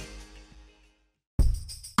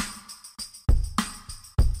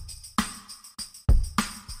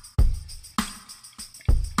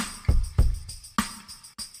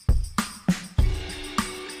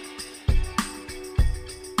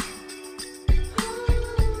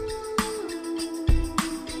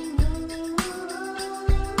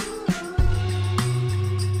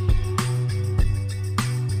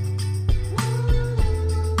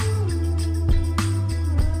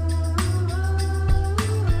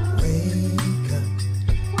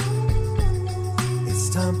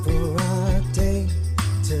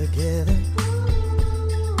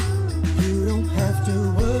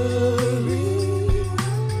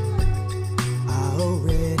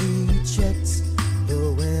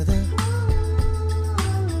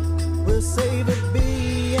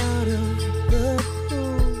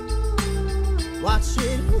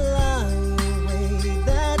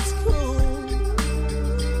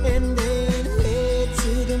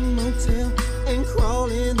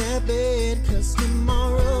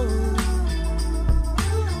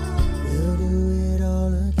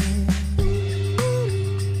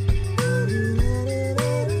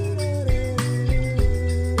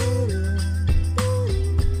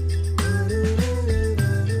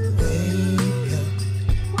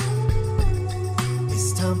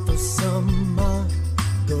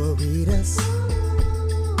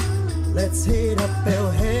 Let's hit up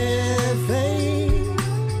El Jefe.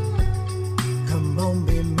 Come on,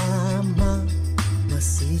 be my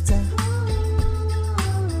mamacita.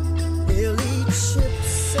 We'll eat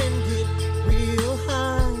chips and get real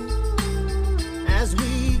high as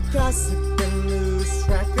we gossip and lose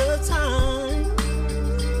track of time.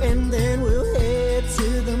 And then we'll head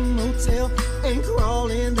to the motel and crawl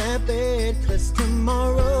in that bed, 'cause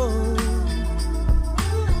tomorrow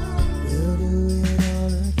we'll do it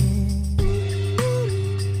all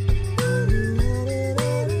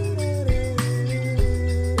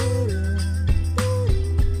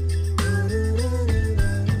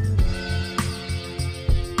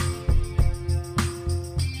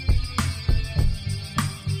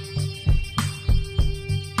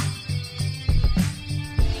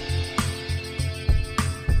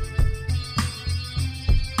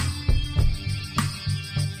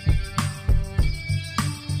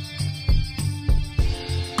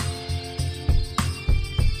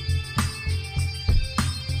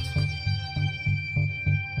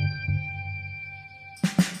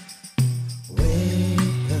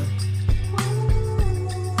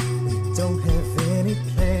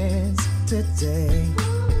today.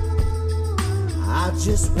 I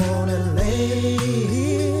just wanna lay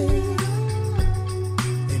here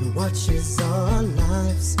and watch as our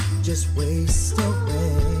lives just waste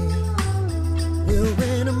away. We'll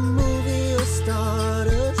rent a movie or start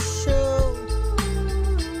a show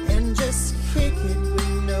and just kick it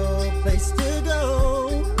with no place to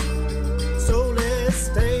go. So let's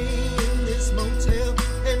stay in this motel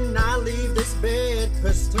and not leave this bed,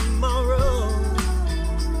 'cause tomorrow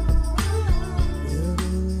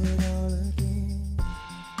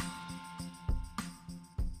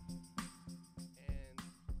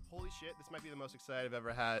might be the most excited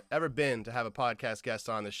I've ever been to have a podcast guest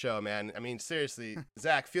on the show, man. I mean, seriously,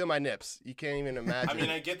 Zach, feel my nips. You can't even imagine. I mean,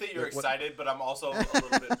 I get that you're excited, but I'm also a little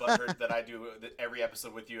bit butthurt that I do every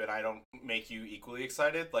episode with you and I don't make you equally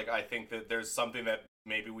excited. Like, I think that there's something that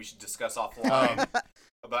maybe we should discuss offline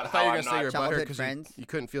about how I'm not your butthurt because you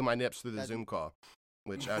couldn't feel my nips through the Zoom call,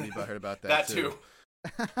 which I'd be butthurt about that, that too.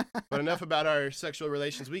 But enough about our sexual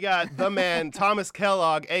relations. We got the man, Thomas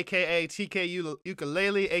Kellogg, a.k.a. TK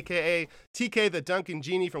Ukulele, a.k.a. TK the Duncan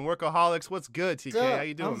Genie from Workaholics. What's good, TK? How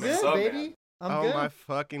you doing, I'm man? good, baby. I'm good. Oh, my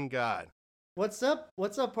fucking God. What's up?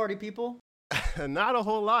 What's up, party people? Not a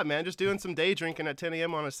whole lot, man. Just doing some day drinking at 10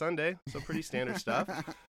 a.m. on a Sunday. So pretty standard stuff.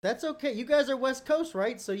 That's okay. You guys are West Coast,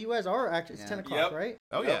 right? So you guys are actually, it's 10 o'clock, right?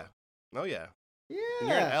 Oh, yeah. Oh, yeah. Yeah. And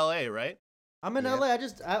you're in L.A., right? I'm in LA. I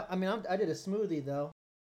did a smoothie though.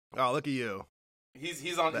 Oh, look at you.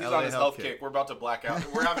 He's on his health kick. We're about to black out.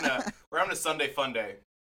 We're having a Sunday fun day.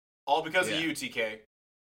 All because of you, TK.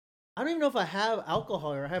 I don't even know if I have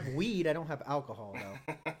alcohol or I have weed. I don't have alcohol though.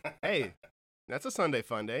 Hey, that's a Sunday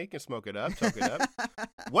fun day. You can smoke it up, choke it up.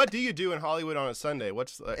 What do you do in Hollywood on a Sunday? Or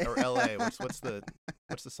LA? What's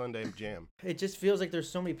the Sunday jam? It just feels like there's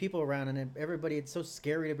so many people around, and everybody. It's so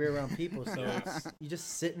scary to be around people. So you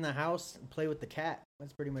just sit in the house and play with the cat.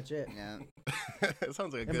 That's pretty much it. Yeah. It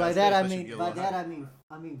sounds like a good. And by that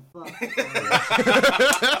I mean fuck.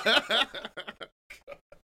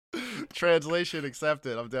 Translation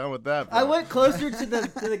accepted. I'm down with that, bro. I went closer to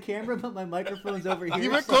the camera, but my microphone's over here.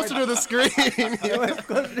 You went closer to the screen. You went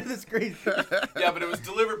closer to the screen. Yeah, but it was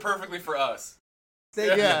delivered perfectly for us.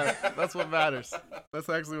 Yeah, that's what matters. That's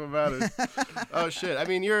actually what matters. Oh, shit. I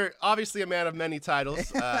mean, you're obviously a man of many titles.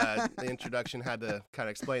 The introduction had to kind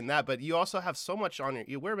of explain that, but you also have so much on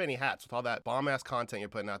you wear many hats with all that bomb-ass content you're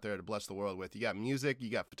putting out there to bless the world with. You got music, you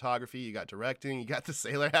got photography, you got directing, you got the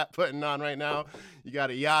sailor hat putting on right now. You got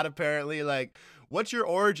a yacht, apparently. Like, what's your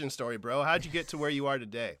origin story, bro? How'd you get to where you are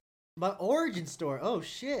today? My origin story? Oh,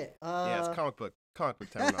 shit. Yeah, it's comic book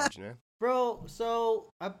terminology, man. Bro, so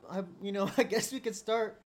I I guess we could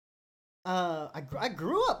start. I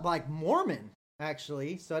grew up like Mormon,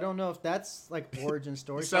 actually, so I don't know if that's like origin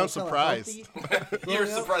story. You sound surprised. You're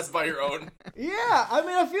surprised by your own. Yeah, I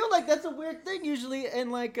mean, I feel like that's a weird thing usually,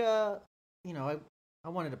 and like I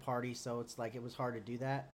wanted to party, so it's like it was hard to do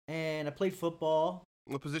that. And I played football.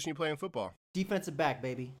 What position you play in football? Defensive back,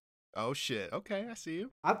 baby. Oh shit. Okay, I see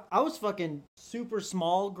you. I was fucking super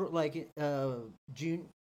small, like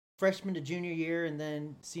freshman to junior year, and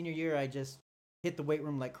then senior year I just hit the weight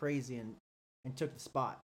room like crazy and took the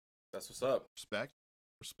spot. That's what's up. Respect.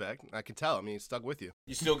 I can tell. I mean, it stuck with you.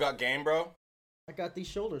 You still got game, bro? I got these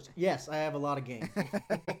shoulders. Yes, I have a lot of game.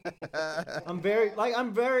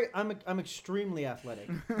 I'm extremely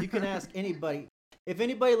athletic. You can ask anybody. If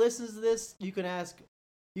anybody listens to this, you can ask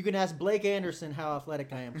You can ask Blake Anderson how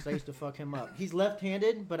athletic I am because I used to fuck him up. He's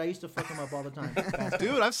left-handed, but I used to fuck him up all the time.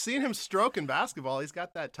 Dude, I've seen him stroking basketball. He's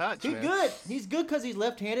got that touch, He's man. good. He's good because he's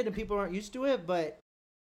left-handed and people aren't used to it. But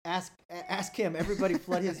ask him. Everybody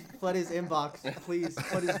flood his inbox, please.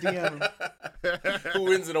 Flood his DM. Who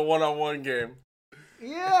wins in a one-on-one game?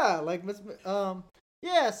 Yeah, like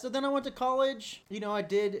yeah. So then I went to college. You know, I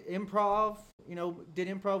did improv. You know, did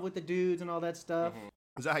improv with the dudes and all that stuff. Mm-hmm.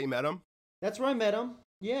 Is that how you met him? That's where I met him.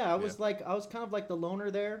 Yeah, I was kind of like the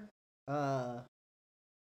loner there. But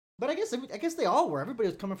I guess they all were. Everybody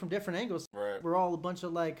was coming from different angles. Right. We're all a bunch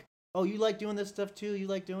of like, oh, you like doing this stuff too? You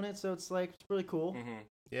like doing it? So it's like, it's really cool. Mm-hmm.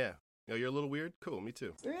 Yeah. Yo, you're a little weird? Cool, me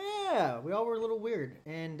too. Yeah, we all were a little weird.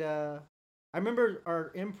 And I remember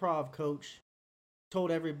our improv coach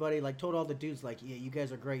told everybody, like, told all the dudes, like, yeah, you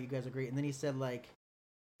guys are great. And then he said, like,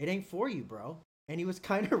 it ain't for you, bro. And he was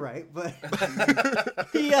kind of right, but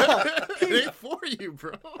it ain't for you,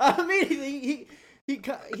 bro. I mean,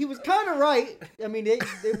 he was kind of right. I mean, it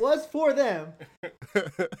was for them.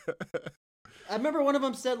 I remember one of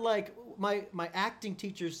them said, like, my acting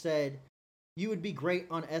teacher said, you would be great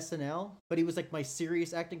on SNL, but he was like my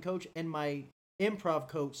serious acting coach, and my improv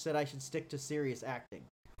coach said I should stick to serious acting.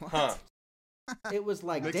 Huh. It was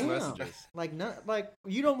like, Mixed damn, messages. like, not, like,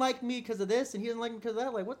 you don't like me because of this, and he doesn't like me because of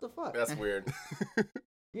that. Like, what the fuck? That's weird.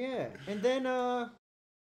 Yeah, and then I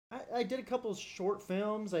did a couple short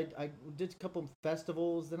films. I did a couple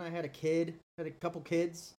festivals. Then I had a couple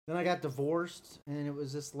kids. Then I got divorced, and it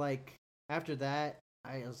was just like, after that,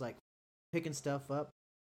 I was like picking stuff up.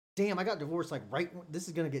 Damn, I got divorced like this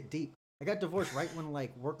is gonna get deep. I got divorced right when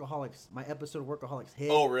like my episode of Workaholics hit.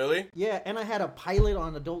 Oh, really? Yeah, and I had a pilot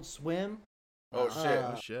on Adult Swim. Oh, shit.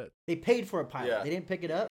 Oh, shit. They paid for a pilot. Yeah. They didn't pick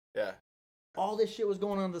it up. Yeah. All this shit was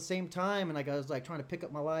going on at the same time, and like I was like trying to pick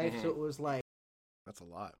up my life, so it was like, That's a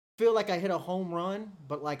lot. feel like I hit a home run,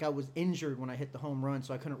 but like I was injured when I hit the home run,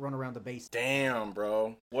 so I couldn't run around the base. Damn,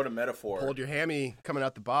 bro. What a metaphor. Pulled your hammy coming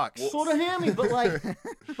out the box. Sort of hammy, but like,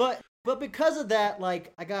 but because of that,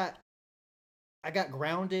 like I got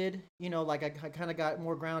grounded. You know, like I kind of got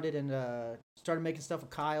more grounded and started making stuff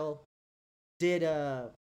with Kyle. Did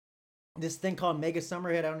this thing called Mega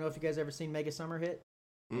Summer Hit. I don't know if you guys ever seen Mega Summer Hit.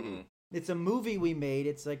 Mm-mm. It's a movie we made.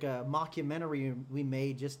 It's like a mockumentary we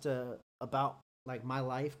made just about like my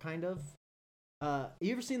life, kind of.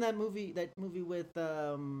 You ever seen that movie? That movie with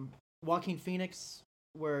Joaquin Phoenix,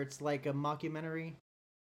 where it's like a mockumentary.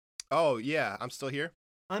 Oh, yeah. I'm still here.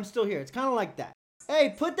 I'm still here. It's kind of like that.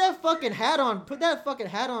 Hey, put that fucking hat on. Put that fucking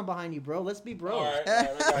hat on behind you, bro. Let's be bros. All right, I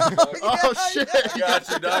got you, dog. Oh, shit. I got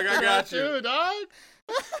you, dog. I got you. Dude, dog.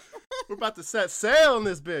 We're about to set sail on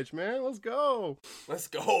this bitch, man. Let's go. Let's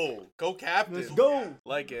go. Go, Captain. Let's go.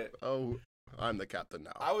 Like it. Oh, I'm the captain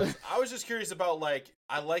now. I was just curious about, like,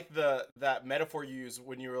 I like that metaphor you used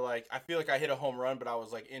when you were like, I feel like I hit a home run, but I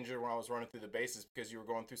was like injured when I was running through the bases because you were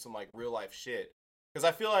going through some like real life shit. Because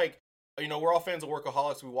I feel like, you know, we're all fans of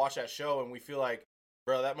Workaholics. We watch that show and we feel like,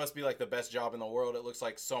 bro, that must be like the best job in the world. It looks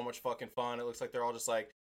like so much fucking fun. It looks like they're all just like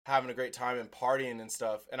having a great time and partying and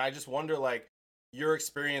stuff. And I just wonder, like, your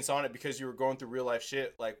experience on it, because you were going through real life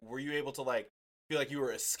shit. Like, were you able to like feel like you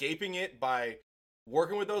were escaping it by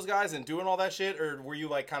working with those guys and doing all that shit, or were you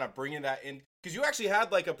like kind of bringing that in? Because you actually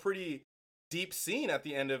had like a pretty deep scene at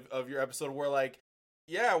the end of your episode where like,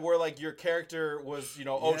 yeah, where like your character was, you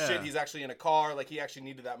know, oh Yeah. shit, he's actually in a car, like he actually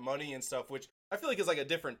needed that money and stuff, which I feel like is like a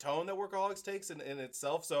different tone that Workaholics takes in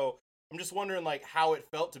itself. So I'm just wondering like how it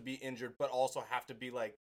felt to be injured, but also have to be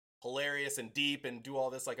like hilarious and deep and do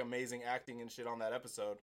all this like amazing acting and shit on that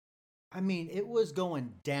episode. I mean, it was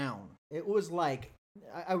going down. It was like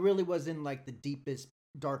I really was in like the deepest,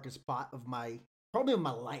 darkest spot of my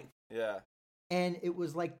life. Yeah. And it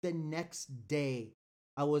was like the next day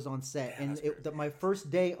I was on set, Yeah, and my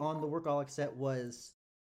first day on the Workaholics set was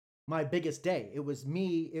my biggest day. It was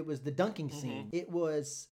me. It was the dunking scene. It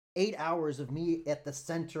was 8 hours of me at the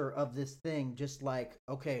center of this thing, just like,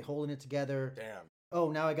 okay, holding it together. Damn. Oh,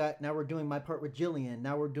 now we're doing my part with Jillian.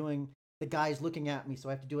 Now we're doing the guys looking at me, so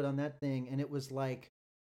I have to do it on that thing. And it was like,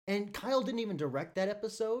 and Kyle didn't even direct that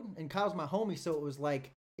episode, and Kyle's my homie, so it was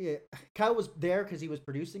like, yeah, Kyle was there because he was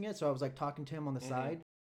producing it, so I was like talking to him on the side.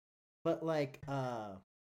 But like,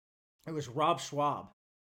 it was Rob Schwab,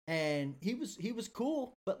 and he was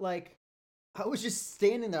cool, but like, I was just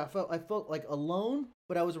standing there. I felt like alone,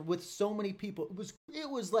 but I was with so many people. It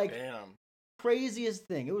was like Damn. craziest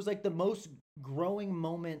thing. It was like the most growing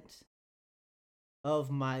moment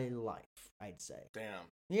of my life, I'd say. Damn.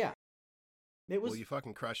 Yeah, it was. Well, you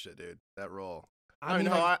fucking crushed it, dude. That role. I mean,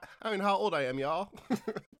 like, how old I am, y'all.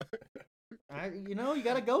 You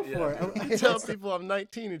gotta go for it. Tell people I'm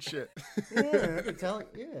 19 and shit. Yeah, yeah. That's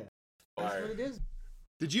Fire. what it is.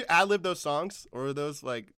 Did you ad-lib those songs, or were those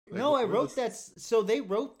like No, I what were wrote those- that. So they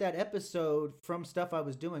wrote that episode from stuff I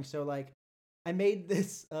was doing. So like, I made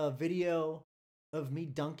this video of me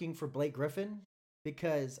dunking for Blake Griffin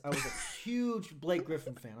because I was a huge Blake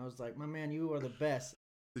Griffin fan. I was like, my man, you are the best.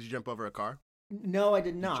 Did you jump over a car? No, I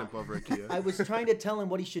did Did you not. jump over a Kia? I was trying to tell him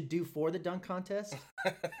what he should do for the dunk contest.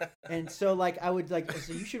 And so like I would like,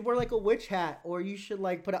 so you should wear like a witch hat, or you should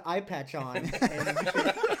like put an eye patch on.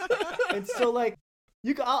 And so like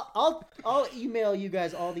I'll email you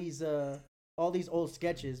guys all these old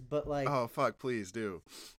sketches, but like Oh fuck! Please do.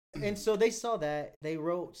 and so they saw that, they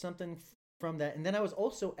wrote something from that, and then I was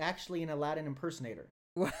also actually an Aladdin impersonator.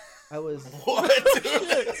 I was What?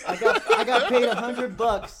 Dude? I got paid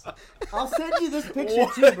 $100. I'll send you this picture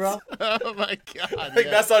too, bro. Oh my god! I think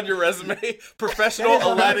that's on your resume. Professional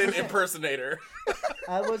Aladdin impersonator.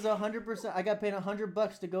 I was 100%. I got paid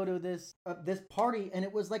 $100 to go to this party, and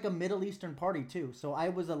it was like a Middle Eastern party too. So I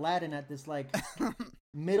was Aladdin at this like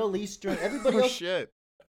Middle Eastern. Everybody Oh else shit!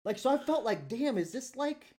 like. So I felt like, damn, this is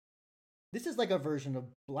like a version of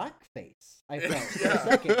blackface. I felt for a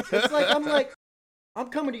second. It's like I'm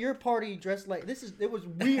coming to your party dressed like this. It was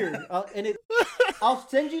weird, I'll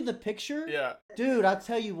send you the picture. Yeah. Dude, I'll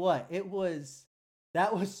tell you what, that was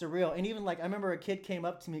surreal. And even like, I remember a kid came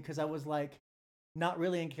up to me because I was like, not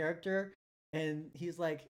really in character. And he's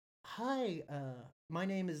like, hi, my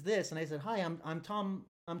name is this. And I said, hi, I'm Tom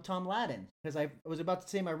Ladden. Because I was about to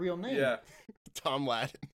say my real name. Yeah. Tom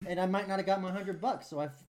Ladden. And I might not have got my $100. So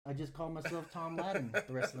I just called myself Tom Ladden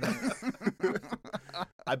the rest of the night.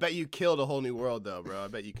 I bet you killed a whole new world though, bro. I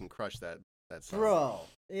bet you can crush that song. Bro,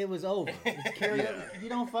 it was over. It's karaoke. You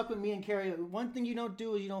don't fuck with me in karaoke. One thing you don't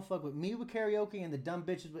do is you don't fuck with me with karaoke and the dumb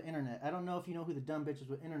bitches with internet. I don't know if you know who the dumb bitches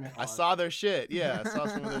with internet are. I saw their shit. Yeah, I saw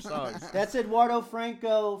some of their songs. That's Eduardo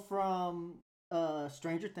Franco from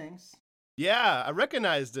Stranger Things. Yeah, I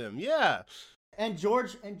recognized him. Yeah. And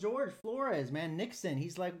George Flores, man, Nixon.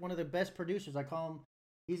 He's like one of the best producers. I call him.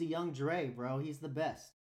 He's a young Dre, bro. He's the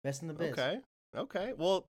best in the biz. Okay.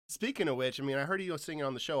 Well, speaking of which, I mean, I heard you singing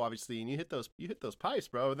on the show, obviously, and you hit those pipes,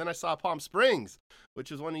 bro. And then I saw Palm Springs, which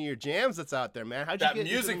is one of your jams that's out there, man. How'd you That get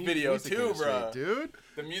into music the video music too, industry, bro. dude?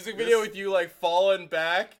 The music video with you like falling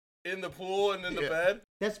back in the pool and in the bed.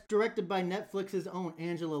 That's directed by Netflix's own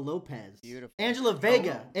Angela Lopez. Beautiful. Angela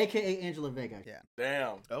Vega, aka Angela Vega. Yeah.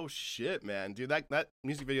 Damn. Oh shit, man, dude, that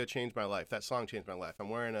music video changed my life. That song changed my life. I'm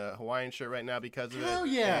wearing a Hawaiian shirt right now because of it. Hell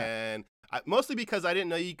yeah. And mostly because I didn't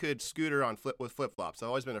know you could scooter on with flip flops. I've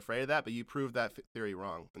always been afraid of that, but you proved that theory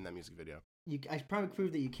wrong in that music video. I probably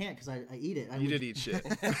proved that you can't because I eat it. You did eat shit,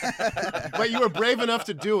 but you were brave enough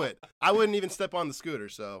to do it. I wouldn't even step on the scooter.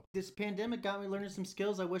 So This pandemic got me learning some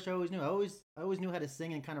skills I wish I always knew. I always knew how to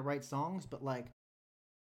sing and kind of write songs, but like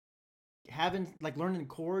learning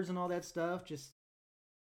chords and all that stuff just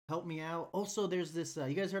helped me out. Also, there's this.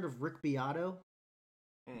 You guys heard of Rick Beato?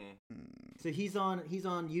 So he's on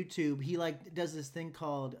YouTube. He like does this thing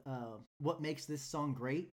called "What Makes This Song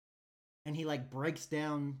Great," and he like breaks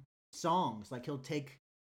down songs. Like he'll take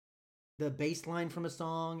the bass line from a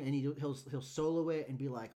song and he'll solo it and be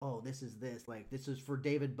like, oh, this is for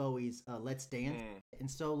David Bowie's Let's Dance. And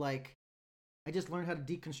so like I just learned how to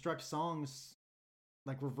deconstruct songs,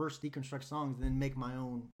 like reverse deconstruct songs, and then make my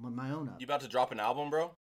own up. You about to drop an album,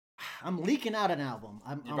 bro? I'm leaking out an album.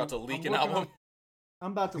 You're about to leak an album?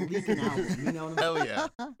 I'm about to leak an album. You know what I'm saying? hell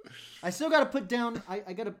yeah. I still got to put down.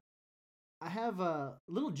 I have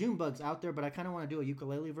Little June Bugs out there, but I kind of want to do a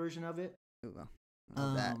ukulele version of it. Ooh, I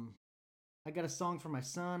love that. I got a song for my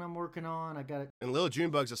son I'm working on. I got it. And Lil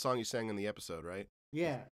Junebug's a song you sang in the episode, right?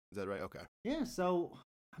 Yeah. Is that right? Okay. Yeah. So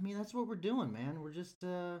I mean, that's what we're doing, man. We're just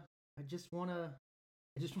I just wanna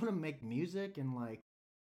make music and like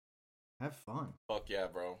have fun. Fuck yeah,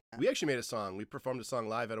 bro. We actually made a song. We performed a song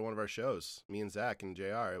live at one of our shows. Me and Zach and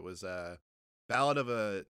JR. It was a ballad of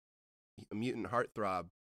a mutant heartthrob.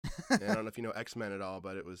 And I don't know if you know X-Men at all,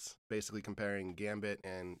 but it was basically comparing Gambit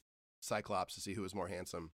and Cyclops to see who was more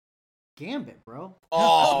handsome. Gambit, bro.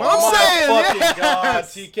 Oh, What I'm my saying, fucking God,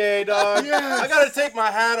 yes! TK, dog. Yes. I gotta take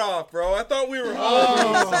my hat off, bro. I thought we were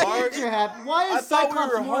Oh, homies, dog. you're happy. Why I is thought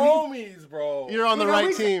Cyclops we were more? homies, bro. You're on the Wait, are right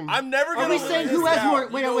we- team. I'm never Are gonna we live saying this who has down. more? You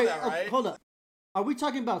Wait, know wait. that, right? Hold up. Are we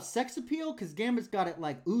talking about sex appeal? Because Gambit's got it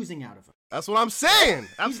like oozing out of him. That's what I'm saying.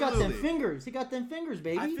 He's got them Absolutely. fingers. He got them fingers,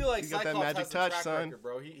 baby. I feel like You got that Cyclops magic has some touch, track son. record,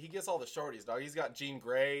 bro. He gets all the shorties, dog. He's got Jean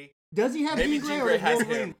Grey. Does he have Maybe Jean Jean Grey Grey or has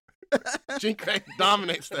Wolverine? him. Gene Craig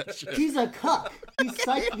dominates that shit. He's a cuck.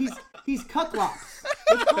 He's cucklops.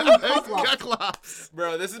 Let's call him cucklops. Cucklops.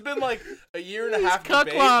 Bro, this has been like a year and a half Cucklops.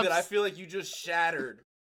 debate that I feel like you just shattered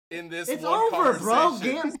in this It's one over, bro.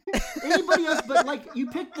 conversation. Anybody else, but like you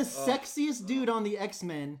picked the sexiest dude on the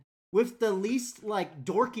X-Men with the least like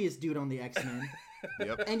dorkiest dude on the X-Men,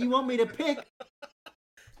 Yep. and you want me to pick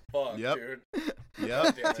Fuck, Yep. dude.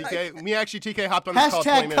 Yep. Damn it. TK hopped on this call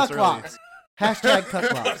 20 hashtag minutes early. cucklops. Hashtag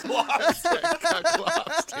cucklops.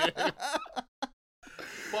 Cucklops, dude.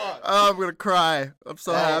 Fuck. Oh, I'm gonna cry. I'm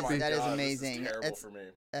so That is- happy. that is God, amazing. This is terrible It's- for me.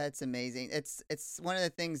 That's amazing. It's one of the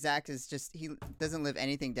things Zach is just he doesn't live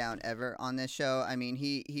anything down ever on this show. I mean,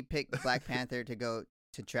 he picked Black Panther to go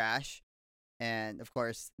to trash, and of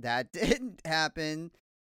course that didn't happen.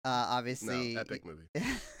 Obviously, No, epic movie.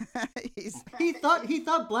 He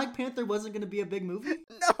thought Black Panther wasn't going to be a big movie.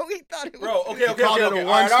 No, he thought it was. Bro, okay. called it a All right,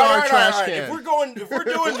 one-star all right, trash all right. can. If we're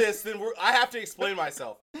doing this, then I have to explain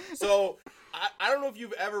myself. So I don't know if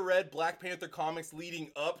you've ever read Black Panther comics leading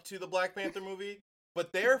up to the Black Panther movie,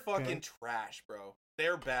 but they're fucking trash, bro.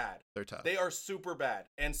 They're bad. They're tough. They are super bad.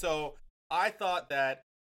 And so I thought that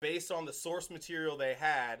based on the source material they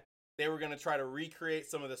had, they were going to try to recreate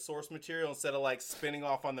some of the source material instead of like spinning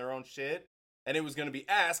off on their own shit. And it was going to be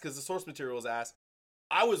ass because the source material was ass.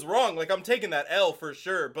 I was wrong. Like, I'm taking that L for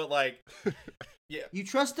sure. But like, yeah. You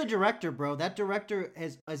trust the director, bro. That director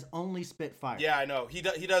has only spit fire. Yeah, I know. He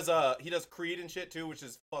does Creed and shit too, which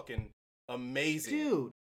is fucking amazing.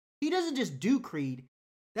 Dude, he doesn't just do Creed.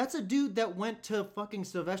 That's a dude that went to fucking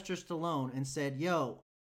Sylvester Stallone and said, yo,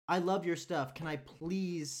 I love your stuff. Can I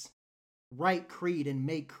please write Creed and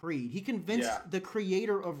make Creed? He convinced the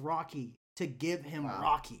creator of Rocky to give him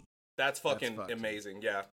Rocky. That's fucking amazing.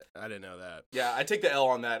 Yeah. I didn't know that. Yeah, I take the L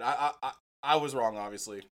on that. I was wrong,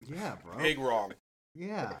 obviously. Yeah, bro. Big wrong.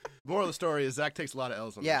 Yeah. Moral of the story is Zach takes a lot of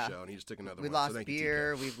L's on Yeah. this show, and he just took another We one. lost so thank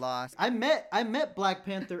beer. You, We've lost. I met Black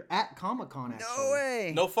Panther at Comic-Con, actually. No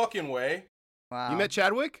way. No fucking way. Wow. You met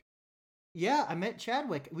Chadwick? Yeah, I met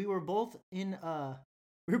Chadwick. We were both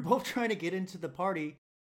trying to get into the party.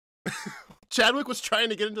 Chadwick was trying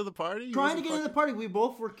to get into the party? He Trying to wasn't get into the party. We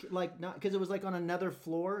both were like not because it was like on another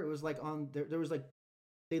floor. It was like on there was like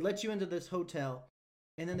they let you into this hotel,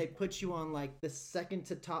 and then they put you on like the second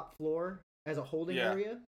to top floor as a holding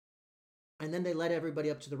area, and then they let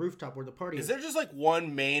everybody up to the rooftop where the party is. Is there just like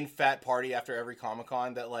one main fat party after every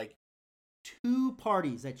Comic-Con that like 2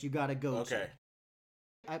 parties that you gotta go to? Okay.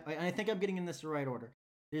 I think I'm getting in this the right order.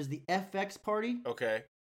 There's the FX party Okay.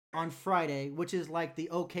 on Friday, which is like the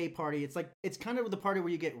OK party. It's kind of the party where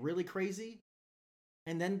you get really crazy.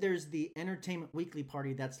 And then there's the Entertainment Weekly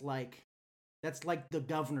party that's like the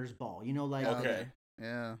governor's ball, you know, like Okay.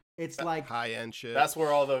 Yeah. it's like high end shit. That's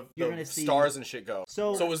where all the You're gonna see- stars and shit go.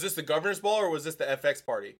 So- So was this the governor's ball or was this the FX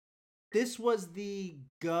party? this was the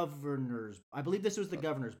governor's. I believe this was the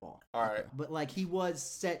governor's ball. All right. But like he was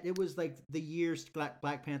set. It was like the years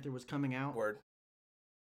Black Panther was coming out. Word.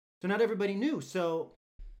 So not everybody knew. So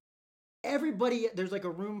everybody, there's like a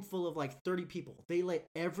room full of like 30 people. They let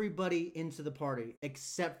everybody into the party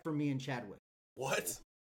except for me and Chadwick. What?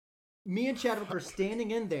 Me and Chadwick are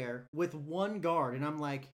standing in there with one guard, and I'm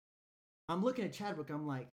looking at Chadwick. I'm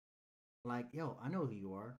like, yo, I know who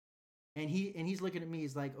you are, and he's looking at me.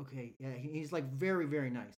 He's like, okay, yeah. He's like very, very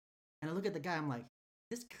nice. And I look at the guy. I'm like,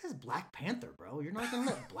 this guy's Black Panther, bro. You're not gonna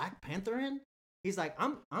let Black Panther in? He's like,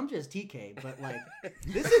 I'm just TK, but like,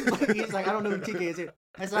 this is like, he's like, I don't know who TK is here.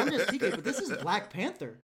 I said, I'm just TK, but this is Black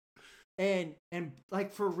Panther, and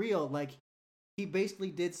like for real, like he basically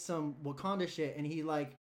did some Wakanda shit, and he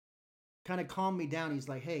like kind of calmed me down. He's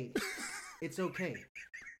like, hey, it's okay.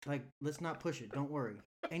 Like, let's not push it. Don't worry.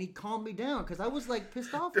 And he calmed me down because I was like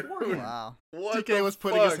pissed off for him. Wow. What TK the was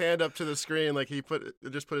putting his fuck? hand up to the screen like he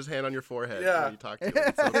just put his hand on your forehead Yeah. when you talked to him.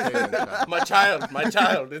 It's okay, then, child. My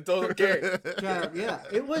child, it's okay. Yeah,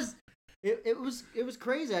 it was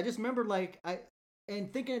crazy. I just remember like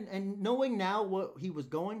and thinking and knowing now what he was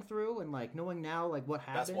going through and like knowing now like what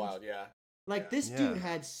happened. That's wild, yeah. Like this Yeah. dude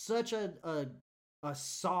had such a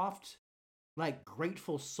soft, like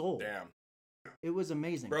grateful soul. Damn. It was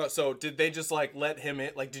amazing. Bro, so did they just like let him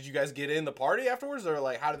in? Like, did you guys get in the party afterwards or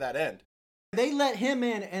like how did that end? They let him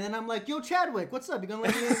in, and then I'm like, "Yo, Chadwick, what's up? You gonna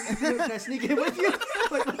let me in? Can I sneak in with you?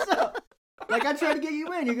 Like, what's up? Like, I tried to get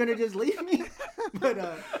you in. You're gonna just leave me?" But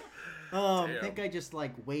I think I just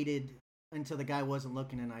like waited until the guy wasn't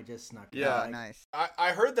looking, and I just snuck. in. Yeah. Oh, nice.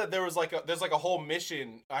 I heard that there's like a whole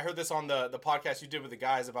mission. I heard this on the podcast you did with the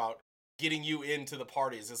guys about getting you into the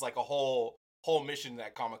parties. It's like a whole mission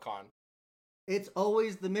at Comic-Con. it's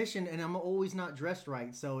always the mission, and I'm always not dressed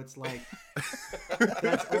right, so it's like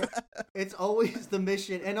it's always the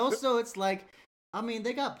mission, and also it's like, I mean,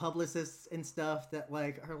 they got publicists and stuff that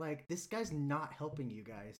like are like, this guy's not helping you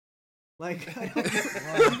guys. Like,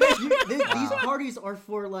 these parties are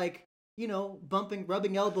for like, you know,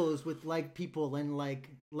 rubbing elbows with like people and like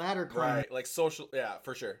ladder climbing. Right, like social, yeah,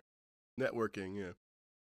 for sure. Networking, yeah.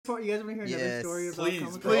 You guys want to hear another story about Please,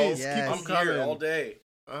 Comic-Con? bro. Please, Yes. keep I'm them coming here all day.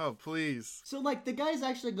 Oh, please. So like the guys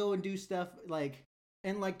actually go and do stuff like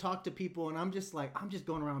and like talk to people, and I'm just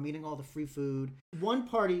going around eating all the free food. One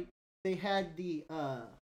party, they had the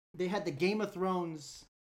Game of Thrones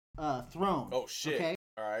throne. Oh shit. Okay.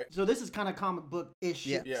 All right. So this is kind of comic book ish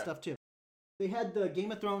Yeah. stuff too. They had the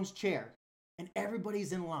Game of Thrones chair, and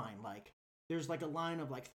everybody's in line. Like there's like a line of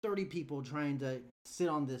like 30 people trying to sit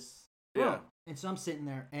on this throne. Yeah. And so I'm sitting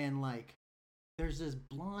there, and like there's this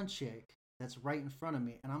blonde chick that's right in front of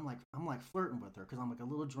me, and I'm like flirting with her because I'm like a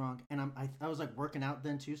little drunk, and I was like working out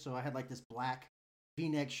then too, so I had like this black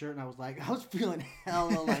V-neck shirt, and I was feeling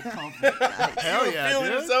hella like confident. Hell You're yeah,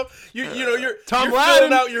 feeling dude. yourself. You know you're Tom you're Ladden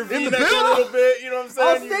filling out your in the V-neck a bill. little bit. You know what I'm saying?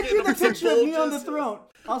 I'll You're send getting you the some picture of me on the bulges. throne.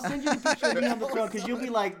 I'll send you the picture of me on the throne because you'll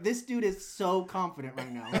be like, this dude is so confident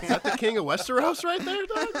right now. Is Okay? that the king of Westeros right there,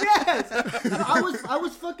 dog? Yes, I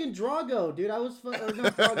was fucking Drago, dude. I was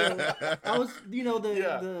Drago. I was, you know,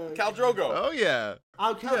 the Khal Drogo. Oh, yeah.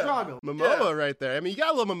 Khal Drago. Momoa right there. I mean, you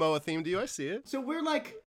got a little Momoa theme to you. I see it. So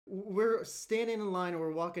we're standing in line and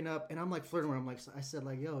we're walking up, and I'm like flirting with him. I said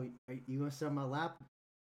like, yo, you gonna sit on my lap?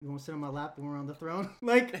 You want to sit on my lap when we're on the throne?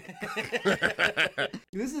 Like,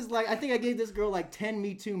 this is like, I think I gave this girl like 10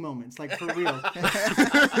 Me Too moments, like for real.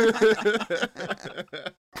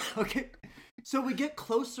 Okay. So we get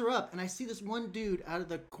closer up, and I see this one dude out of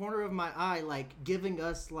the corner of my eye, like giving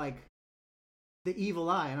us like the evil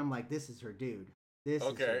eye, and I'm like, this is her dude. This is her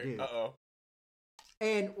Okay. dude. Uh-oh.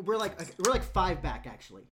 And we're like 5 back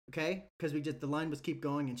actually, okay? Because the line was keep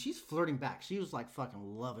going, and she's flirting back. She was like fucking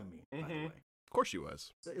loving me, by the way. Of course she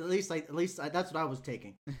was. At least that's what I was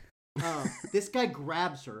taking. This guy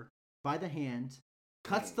grabs her by the hand,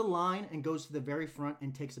 cuts the line, and goes to the very front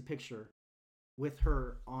and takes a picture with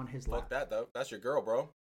her on his lap. Fuck that though. That's your girl, bro.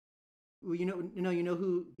 Well, you know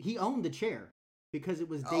who he owned the chair because it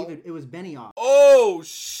was David. It was Benioff. Oh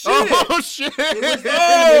shit. Oh, shit. It was the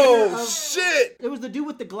Oh creator of- shit. It was the dude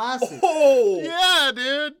with the glasses. Oh. Yeah,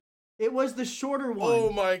 dude. It was the shorter one. Oh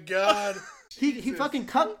my god. He fucking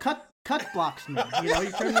cut blocks me. You know, he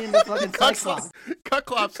turned me into fucking Cyclops. Cut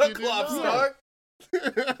clops. Cut you dude. clops, Yeah.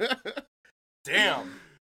 dog. Damn.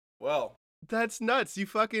 Well, That's nuts. You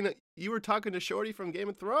were talking to Shorty from Game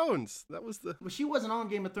of Thrones. That was the... Well, she wasn't on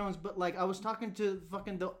Game of Thrones, but like I was talking to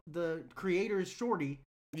fucking the creator's Shorty.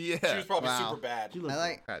 she Yeah. was probably Wow. super bad. She looked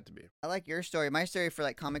Had to be. I like your story. My story for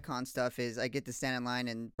like Comic-Con stuff is I get to stand in line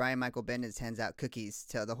and Brian Michael Bendis hands out cookies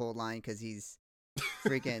to the whole line because he's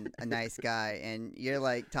freaking a nice guy. And you're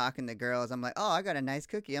like talking to girls. I'm like, oh, I got a nice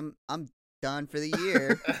cookie. I'm done for the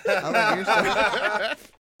year. I love your story.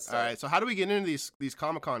 All right, so how do we get into these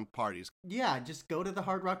Comic-Con parties? Yeah, just go to the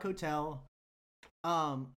Hard Rock Hotel.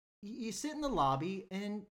 You sit in the lobby,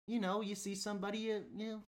 and you know you see somebody.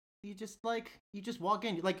 You just walk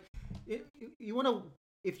in. Like, you want to.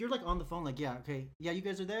 If you're like on the phone, like, yeah, okay, yeah, you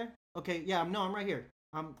guys are there. Okay, yeah, I'm right here.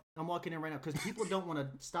 I'm walking in right now because people don't want to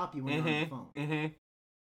stop you when you're on the phone. Mm-hmm. And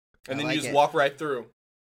I then like you just it. walk right through.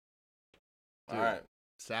 Dude. All right.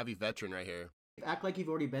 Savvy veteran right here. Act like you've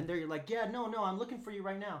already been there. You're like, yeah, no, I'm looking for you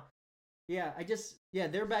right now. Yeah,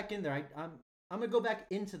 they're back in there. I'm gonna go back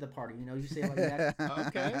into the party. You know, you say like that.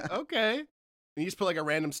 Okay. And you just put like a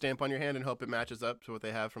random stamp on your hand and hope it matches up to what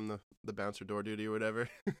they have from the bouncer door duty or whatever.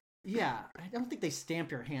 Yeah, I don't think they stamp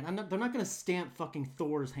your hand. They're not gonna stamp fucking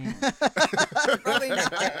Thor's hand. Probably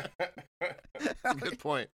not. Good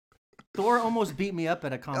point. Thor almost beat me up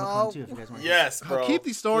at a Comic-Con Oh. too. If you guys want. Yes, bro. Keep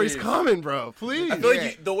these stories Please. coming, bro. Please. I feel Yeah.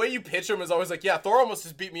 like the way you pitch them is always like, yeah, Thor almost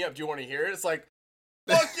just beat me up. Do you want to hear it? It's like,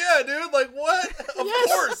 fuck yeah, dude. Like, what? Of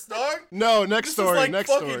course, dog. No, next This story. is like next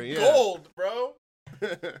fucking story. Yeah. gold, bro.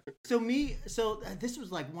 So this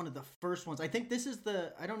was like one of the first ones. I think this is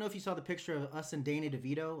I don't know if you saw the picture of us and Dana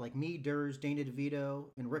DeVito, like me, Durs, Dana DeVito,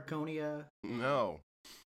 and Rick Conia. No.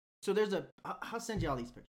 So I'll send you all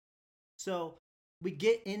these pictures. So we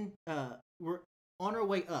get in, we're on our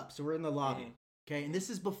way up. So we're in the lobby. Okay. And this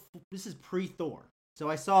is pre-Thor. So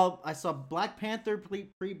I saw Black Panther,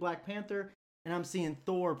 pre-Black Panther, and I'm seeing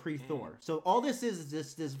Thor pre-Thor. So all this is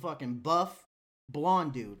this fucking buff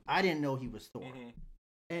blonde dude. I didn't know he was Thor.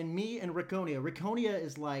 And me and Riconia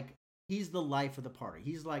is like, he's the life of the party.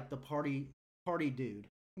 He's like the party dude.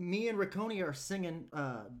 me and Racconi are singing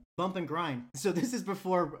Bump and Grind. So this is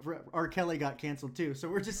before R. Kelly got canceled too. So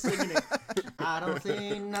we're just singing it. I don't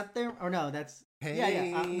see nothing. Or no, that's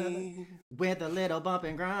with a little bump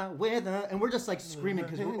and grind and we're just like screaming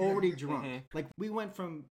because we're already drunk. Like we went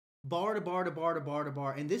from bar to bar to bar to bar to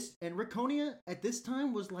bar, and Ricconia at this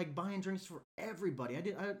time was like buying drinks for everybody.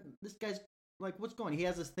 This guy's like, what's going on? He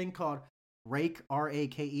has this thing called Rake,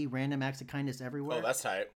 R-A-K-E, Random Acts of Kindness Everywhere. Oh, that's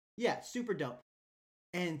tight. Yeah, super dope.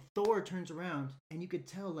 And Thor turns around, and you could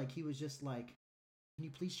tell like he was just like, can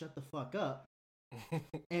you please shut the fuck up?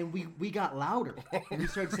 And we got louder, and we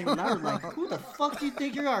started singing louder, like, who the fuck do you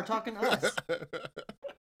think you are talking to us?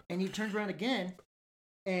 And he turns around again,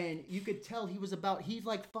 and you could tell he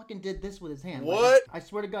like fucking did this with his hand. What? Like, I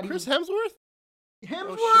swear to God, Chris Hemsworth?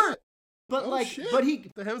 Hemsworth. But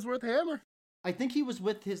the Hemsworth hammer. I think he was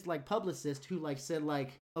with his like publicist who like said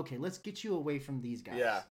like, okay, let's get you away from these guys.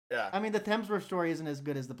 Yeah. Yeah. I mean, the Hemsworth story isn't as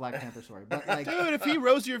good as the Black Panther story, but like, dude, if he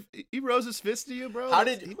rose his fist to you, bro. How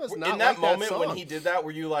did he must not in that like moment that when he did that?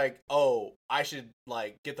 Were you like, oh, I should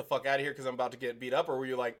like get the fuck out of here because I'm about to get beat up, or were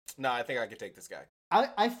you like, nah, I think I could take this guy?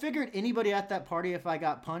 I figured anybody at that party, if I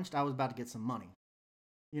got punched, I was about to get some money.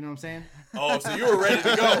 You know what I'm saying? Oh, so you were ready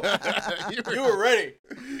to go. You were ready.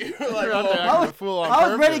 You were like, I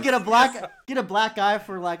was ready to get a black eye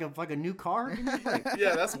for like a new car.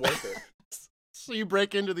 Yeah, that's worth it. So you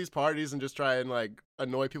break into these parties and just try and like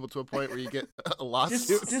annoy people to a point where you get a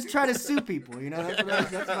lawsuit. Just try to sue people, you know.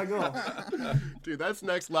 That's my goal. Dude, that's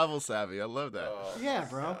next level savvy. I love that. Oh, yeah,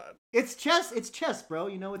 bro. God. It's chess, bro.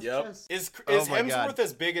 You know, it's chess. Is my God. Hemsworth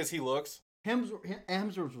as big as he looks?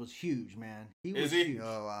 Hemsworth was huge, man. He was he? huge.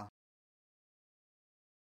 Oh wow.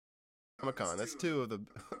 Comic-Con. That's two of the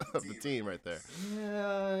team right there.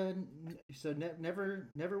 Yeah. So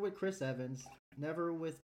never with Chris Evans. Never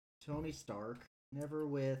with Tony Stark. Never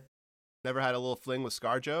had a little fling with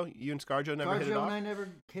ScarJo? You and ScarJo never hit it off? And I never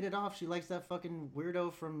hit it off. She likes that fucking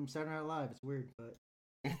weirdo from Saturday Night Live. It's weird, but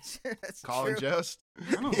That's Colin true. Jost?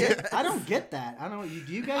 I don't get that. I don't.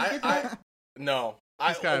 Do you guys get that? No.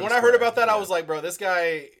 kind of When a I heard about square, that, I yeah. was like, bro, this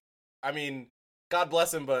guy. I mean, God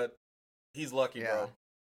bless him, but he's lucky, bro.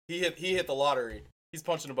 He hit the lottery. He's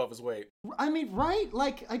punching above his weight. I mean, right?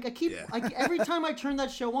 Like I keep like every time I turn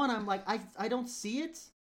that show on, I'm like, I don't see it.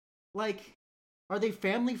 Like, are they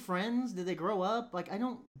family friends? Did they grow up? Like, I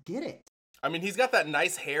don't get it. I mean, he's got that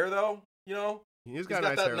nice hair, though. You know, He's got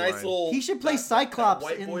that hairline. nice little. He should play that Cyclops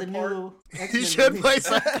white in boy the part. new X-Men He should movie. play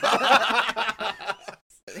Cyclops.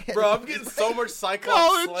 Bro, I'm getting so much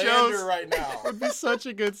Cyclops Colin slander Jost. right now. Would be such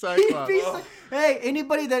a good He'd Cyclops. be hey,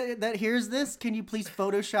 anybody that hears this, can you please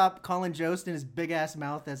Photoshop Colin Jost in his big ass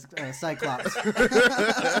mouth as Cyclops?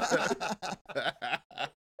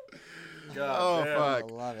 Oh, damn.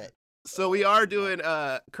 fuck. I love it. So we are doing.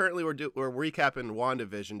 Currently, we're recapping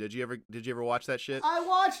WandaVision. Did you ever watch that shit? I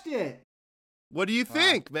watched it. What do you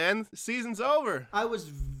think, man? Season's over. I was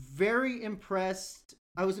very impressed.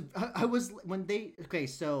 I was when they okay.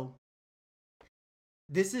 So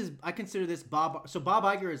this is I consider this Bob. So Bob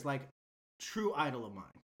Iger is like true idol of mine.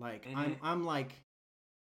 Like I'm like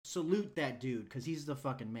salute that dude because he's the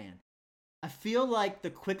fucking man. I feel like the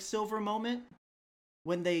Quicksilver moment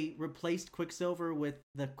when they replaced Quicksilver with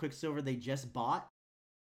the Quicksilver they just bought.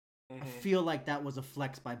 I feel like that was a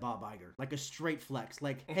flex by Bob Iger, like a straight flex.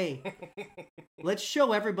 Like, hey, let's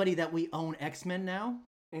show everybody that we own X-Men now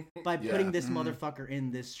by putting this motherfucker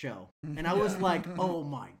in this show. And I was like, oh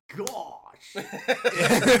my gosh.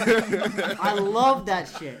 I love that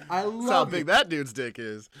shit. I love That's how big that dude's dick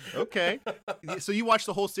is. Okay. So you watched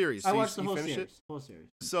the whole series. I So watched you the whole finished series. it? Whole series.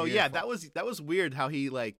 So yeah, that was weird how he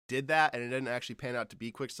like did that and it didn't actually pan out to be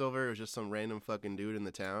Quicksilver. It was just some random fucking dude in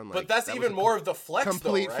the town. Like, But that's that was even a more of the flex,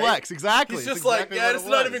 complete though, right? flex. Exactly. He's It's just like, exactly yeah, what it's it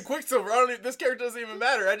not was. even Quicksilver. This character doesn't even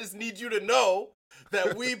matter. I just need you to know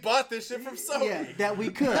that we bought this shit from Sony. Yeah, that we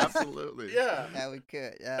could. Absolutely. Yeah. Yeah, we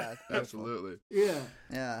could. Yeah. Absolutely. Yeah.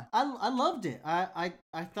 Yeah. I loved it. I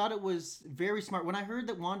thought it was very smart. When I heard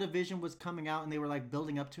that WandaVision was coming out and they were like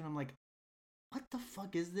building up to it, I'm like, what the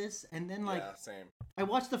fuck is this? And then like Yeah, same. I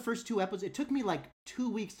watched the first 2 episodes. It took me like 2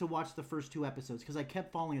 weeks to watch the first 2 episodes because I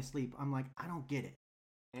kept falling asleep. I'm like, I don't get it.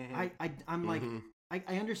 I'm like,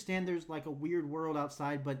 I understand there's like a weird world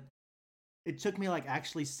outside, but it took me like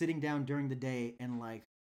actually sitting down during the day and like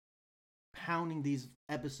pounding these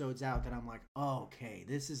episodes out that I'm like, oh, okay,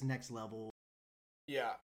 this is next level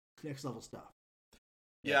stuff.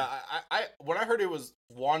 Yeah, I when I heard it was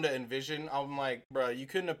Wanda and Vision, I'm like, bro, you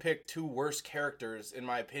couldn't have picked two worse characters, in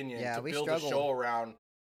my opinion, Yeah, to we build struggled. a show around.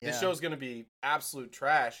 This Yeah. show's gonna be absolute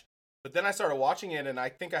trash. But then I started watching it, and I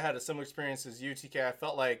think I had a similar experience as you, TK. I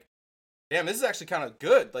felt like damn, this is actually kind of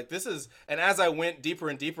good. Like this is, and as I went deeper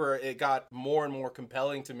and deeper, it got more and more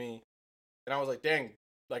compelling to me. And I was like, dang,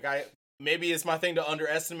 like maybe it's my thing to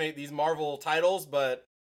underestimate these Marvel titles, but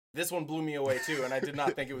this one blew me away too, and I did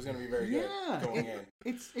not think it was going to be very good going in.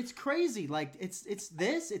 It's crazy. Like it's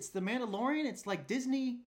The Mandalorian. It's like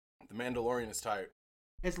Disney. The Mandalorian is tight.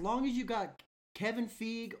 As long as you got Kevin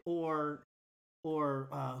Feige or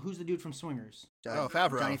who's the dude from Swingers?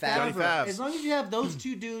 Favreau. Johnny Johnny Favreau. Favs. As long as you have those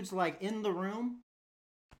two dudes like in the room,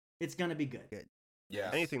 it's gonna be good. Yeah.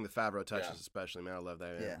 Anything that Favreau touches, especially, man, I love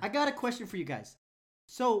that. Yeah. I got a question for you guys.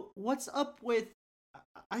 So what's up with?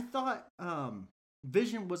 I thought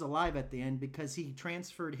Vision was alive at the end because he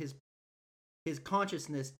transferred his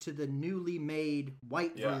consciousness to the newly made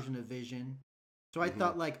white version of Vision. So I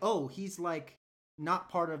thought like, oh, he's like not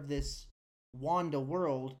part of this Wanda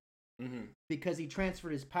world because he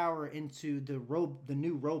transferred his power into the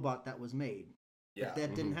new robot that was made. Yeah. But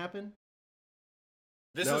that didn't happen.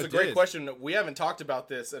 This No, is a it great did. question. We haven't talked about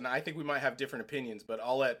this, and I think we might have different opinions. But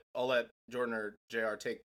I'll let Jordan or Jr.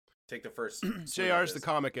 take the first. JR's the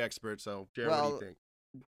comic expert, so JR, what do you think?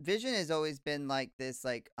 Vision has always been like this,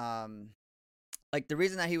 like the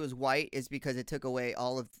reason that he was white is because it took away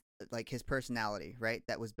all of like his personality, right?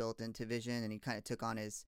 That was built into Vision, and he kind of took on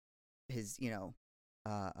his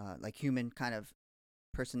like human kind of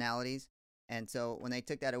personalities. And so when they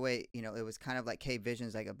took that away, it was kind of like, hey,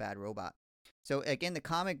 Vision's like a bad robot. So again, the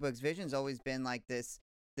comic books, Vision's always been like this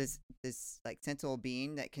like sentinel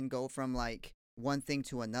being that can go from like one thing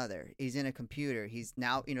to another. He's in a computer. He's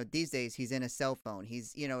now, these days he's in a cell phone.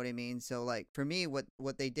 He's, you know what I mean? So like for me, what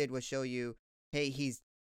they did was show you, hey, he's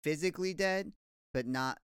physically dead, but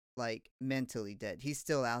not like mentally dead. He's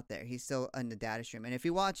still out there. He's still in the data stream. And if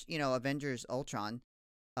you watch, Avengers Ultron,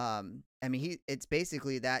 I mean, it's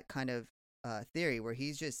basically that kind of theory where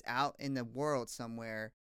he's just out in the world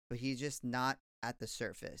somewhere, but he's just not at the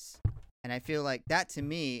surface. And I feel like that to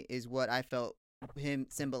me is what I felt him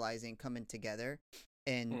symbolizing coming together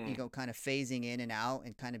and, kind of phasing in and out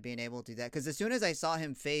and kind of being able to do that. Because as soon as I saw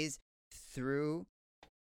him phase through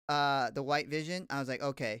the white Vision, I was like,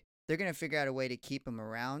 okay, they're going to figure out a way to keep him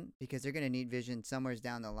around because they're going to need Vision somewhere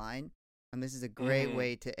down the line. And this is a great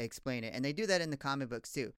way to explain it. And they do that in the comic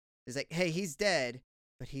books too. It's like, hey, he's dead,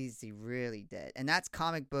 but he's really dead. And that's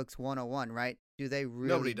comic books 101, right? Do they really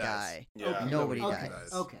Nobody die? dies. Yeah. Okay. Nobody Okay.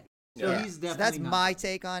 dies. Okay. So Yeah. he's So definitely that's not my dead.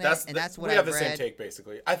 take on it, and that's what we have I've the read. same take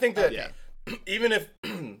basically. I think that Yeah. even if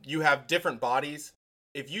you have different bodies,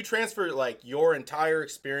 if you transfer like your entire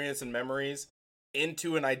experience and memories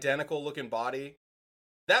into an identical looking body,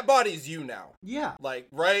 that body's you now. Yeah. Like,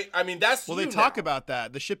 right? I mean, that's Well, you they talk now. about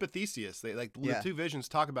that. The ship of Theseus. They like Yeah. the two Visions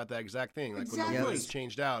talk about that exact thing. Like when the Exactly. wood is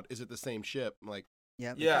changed out, is it the same ship? Like,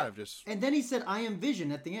 Yep. they Yeah. kind of just. And then he said, "I am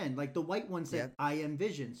Vision" at the end. Like the white one said, Yep. "I am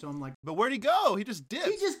Vision." So I'm like, But where'd he go? He just dipped.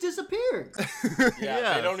 he just disappeared.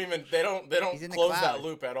 Yeah, they don't even they don't He's in the close that cloud.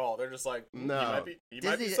 loop at all. They're just like, No. he might be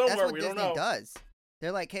Disney, somewhere that's what we Disney don't know. does.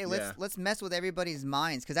 They're like, hey, Yeah. let's mess with everybody's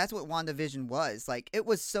minds because that's what WandaVision was. Like it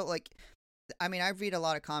was so like, I mean, I read a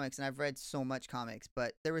lot of comics and I've read so much comics,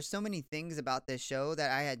 but there were so many things about this show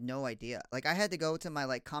that I had no idea. Like I had to go to my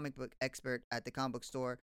like comic book expert at the comic book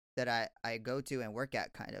store that I go to and work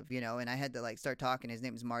at kind of, and I had to like start talking. His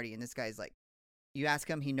name is Marty, and this guy's like, you ask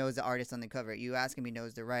him, he knows the artist on the cover. You ask him, he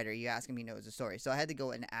knows the writer. You ask him, he knows the story. So I had to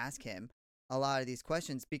go and ask him a lot of these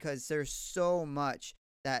questions because there's so much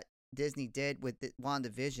that Disney did with the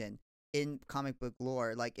WandaVision in comic book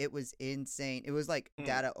lore. Like it was insane. It was like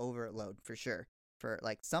data overload for sure for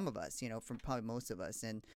like some of us, from probably most of us.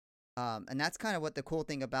 And that's kind of what the cool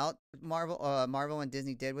thing about Marvel and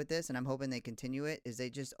Disney did with this, and I'm hoping they continue it, is they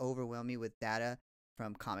just overwhelm me with data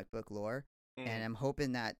from comic book lore. And I'm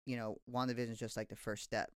hoping that, WandaVision's just like the first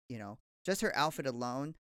step, just her outfit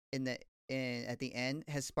alone at the end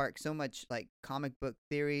has sparked so much like comic book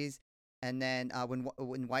theories. And then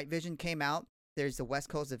when White Vision came out, there's the West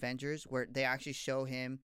Coast Avengers where they actually show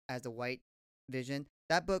him as the White Vision.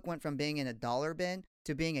 That book went from being in a dollar bin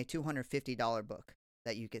to being a $250 book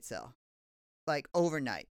that you could sell like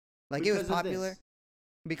overnight. Like it was popular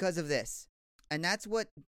because of this. And that's what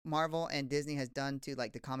Marvel and Disney has done to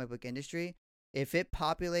like the comic book industry. If it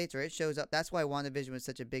populates or it shows up, that's why WandaVision was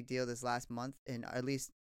such a big deal this last month, and at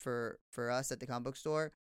least for us at the comic book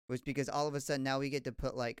store, was because all of a sudden now we get to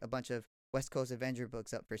put like a bunch of West Coast Avenger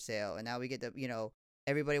books up for sale, and now we get to,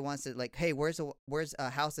 everybody wants to like, hey, where's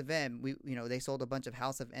House of M? They sold a bunch of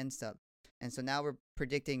House of M stuff, and so now we're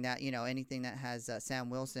predicting that anything that has Sam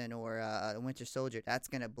Wilson or Winter Soldier, that's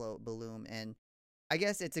gonna balloon. And I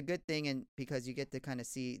guess it's a good thing, and because you get to kind of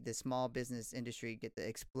see the small business industry get to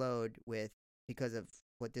explode because of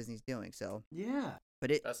what Disney's doing. So Yeah.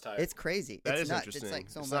 But That's tight. it's crazy. That it's is nuts. interesting. It's like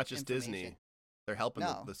so it's much not just Disney. information. They're helping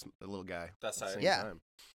No. the little guy. That's at the tight. same Yeah. time.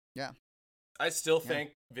 Yeah. I still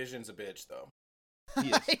think Vision's a bitch, though. He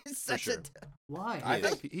is, He's for such sure. Why? I He is.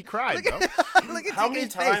 think- He cried, Look bro. at, look at How many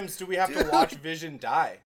TK's face. times do we have to Dude. watch Vision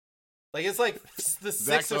die? Like, it's like the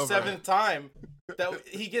Zach's sixth or over it. seventh time that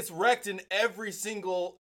he gets wrecked in every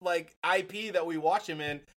single, like, IP that we watch him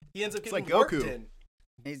in. He ends up It's getting like worked Goku. in.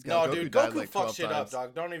 He's No, got Goku dude, died Goku like fucks 12 shit times. up,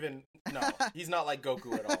 dog. Don't even. No, he's not like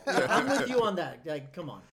Goku at all. I'm with you on that. Like, come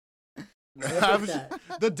on. I was-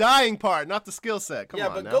 the dying part, not the skill set. Come yeah,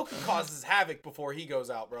 on but now. Goku causes havoc before he goes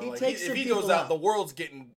out, bro. He Like, takes if some he goes people out, out. the world's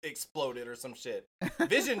getting exploded or some shit.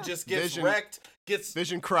 Vision just gets Vision- wrecked, gets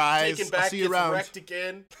Vision cries. taken I'll back, see you gets around. wrecked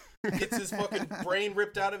again, gets his fucking brain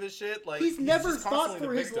ripped out of his shit. Like He's never just fought constantly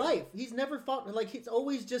for the his victim. life. He's never fought. Like, it's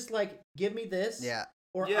always just like, give me this. Yeah.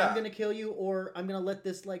 Or Yeah. I'm gonna kill you, or I'm gonna let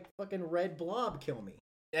this like fucking red blob kill me.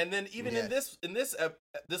 And then even Yes. in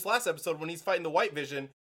this last episode when he's fighting the White Vision,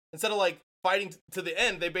 instead of like fighting to the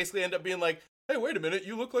end, they basically end up being like, "Hey, wait a minute,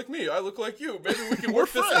 you look like me, I look like you. Maybe we can We're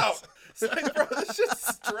work this friends." out." It's like, bro, this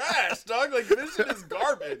shit's trash, dog. Like Vision is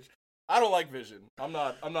garbage. I don't like Vision. I'm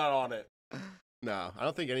not on it. No, I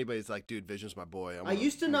don't think anybody's like, dude, Vision's my boy. I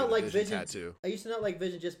used to not like Vision. Tattoo. I used to not like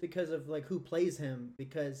Vision just because of like who plays him,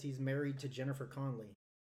 because he's married to Jennifer Connelly.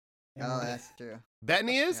 And, Oh, like, that's true.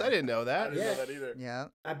 Bettany is? I didn't know I that. didn't Yeah. know that either. Yeah.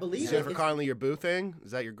 I believe Is it- Jennifer it's- Connelly your boo thing?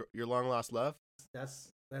 Is that your long lost love? That's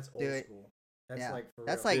old Dude, school. That's yeah. like for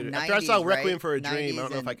That's real. like Dude, after I saw 90s, Requiem right? for a Dream, I 90s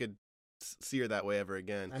don't know if I and- could see her that way ever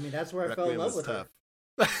again. I mean, that's where I fell in Requiem love was with her. tough.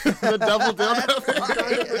 The double That's dildo. I'm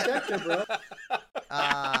trying to protect her, bro.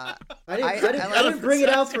 Uh, I didn't, I- I, didn't, I I, like- didn't bring it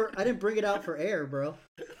out for. I didn't bring it out for air, bro.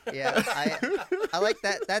 yeah. I like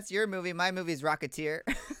that. That's your movie. My movie's Rocketeer.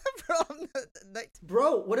 From the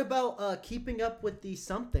Bro, what about Keeping Up with the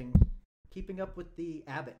something? Keeping Up with the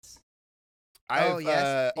Abbots. I've Oh,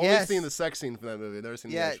 yes, only yes. seen the sex scene from that movie. I've never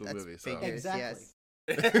seen the yeah, actual that's movie. So. figures. Exactly.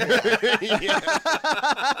 Yeah.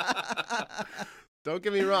 Don't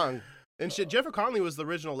get me wrong. And shit, Jennifer Connelly was the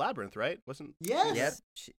original Labyrinth, right? Wasn't? Yes.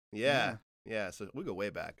 Yep. Yeah. So we go way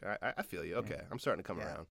back. I feel you. Okay, I'm starting to come Yeah.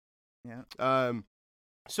 around. Yeah.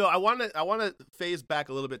 So I want to phase back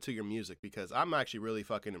a little bit to your music because I'm actually really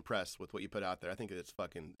fucking impressed with what you put out there. I think it's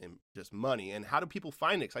fucking just money. And how do people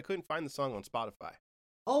find it? 'Cause I couldn't find the song on Spotify.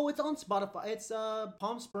 Oh, it's on Spotify. It's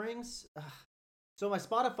Palm Springs. So my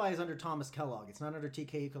Spotify is under Thomas Kellogg. It's not under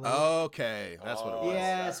TK Ukulele. Okay, that's what it Oh, was.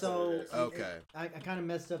 yeah, that's what so it is. Okay. I kind of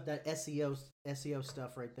messed up that SEO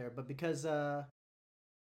stuff right there, but because I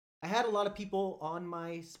had a lot of people on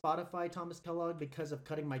my Spotify Thomas Kellogg because of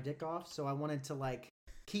cutting my dick off, so I wanted to like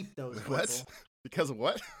keep those. What? people. Because of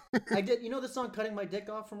what? I did. You know the song "Cutting My Dick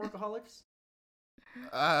Off" from Workaholics?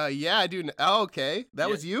 Yeah, I do. Oh, okay,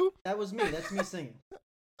 that was you. That was me. That's me singing.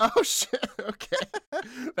 Oh shit. Okay,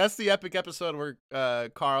 that's the epic episode where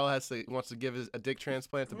Carl wants to give a dick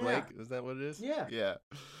transplant to Blake. Yeah. Is that what it is? Yeah. Yeah.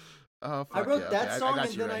 Oh, fuck I wrote yeah. that Okay, song, I got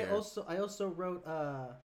and you then right here. I also wrote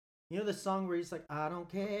you know the song where he's like, I don't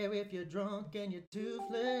care if you're drunk and you're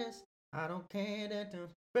toothless. I don't care that the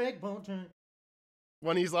break won't drink.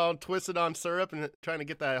 When he's all twisted on syrup and trying to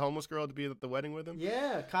get that homeless girl to be at the wedding with him.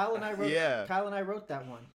 Yeah, Kyle and I wrote. Yeah. Kyle and I wrote that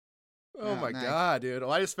one. Oh my nice. god, dude!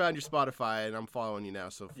 Well, I just found your Spotify and I'm following you now.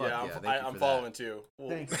 So fuck yeah, Yeah, thank you I'm for following too. Well,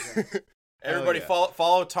 Thank you. Guys. everybody Hell yeah.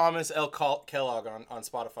 follow Thomas Kellogg on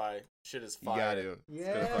Spotify. Shit is You fire. got to.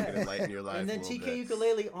 It's gonna fucking Yeah. enlighten your life. And then a little TK bit.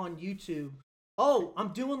 Ukulele on YouTube. Oh,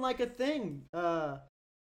 I'm doing like a thing.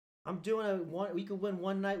 I'm doing we could win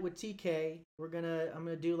one night with TK. I'm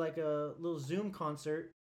gonna do like a little Zoom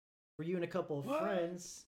concert for you and a couple of What?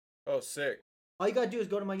 friends. Oh, sick. All you gotta do is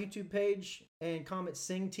go to my YouTube page and comment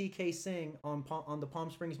 "Sing TK Sing" on the Palm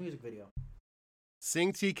Springs music video.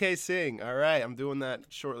 Sing TK Sing. All right, I'm doing that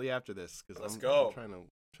shortly after this because Let's I'm go. trying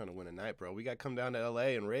to win a night, bro. We got to come down to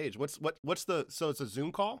LA and rage. What's the so it's a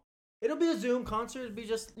Zoom call? It'll be a Zoom concert. It'll be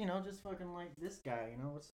just just fucking like this guy.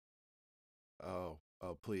 What's Oh,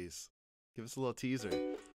 please. Give us a little teaser.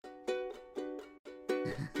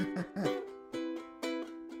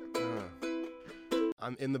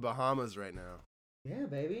 I'm in the Bahamas right now. Yeah,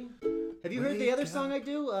 baby. Have you heard the other song I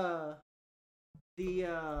do?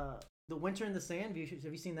 The Winter in the Sand.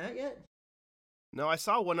 Have you seen that yet? No, I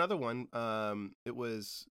saw one other one.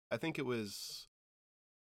 I think it was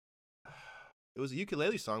a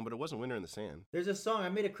ukulele song, but it wasn't Winter in the Sand. There's a song I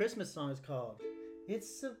made, a Christmas song. It's called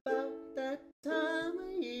 "It's About That Time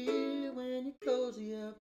of Year When You Cozy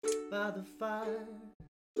Up by the Fire.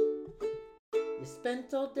 You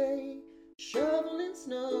spent all day shoveling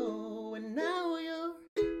snow, and now you're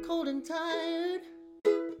cold and tired."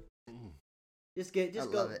 Just I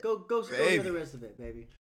love it. go Baby. for the rest of it, baby.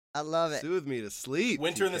 I love it. Soothe me to sleep.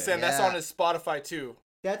 Winter in the TK. Sand. That's Yeah. on his Spotify too.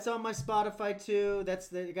 That's on my Spotify too.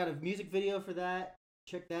 I got a music video for that.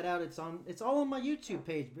 Check that out. It's all on my YouTube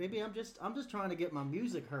page. Maybe I'm just trying to get my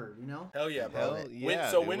music heard, you know? Hell yeah, bro. Hell yeah,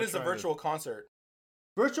 So dude, when we're is the trying to- virtual concert?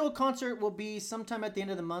 Virtual concert will be sometime at the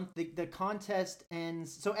end of the month. The contest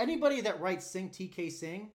ends. So anybody that writes Sing TK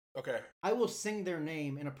Sing, Okay. I will sing their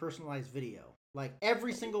name in a personalized video. Like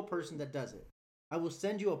every single person that does it. I will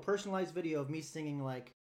send you a personalized video of me singing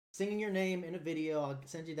your name in a video. I'll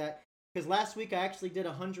send you that. Because last week I actually did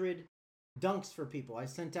 100 dunks for people. I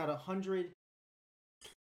sent out 100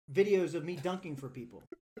 videos of me dunking for people.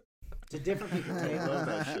 To different people. I love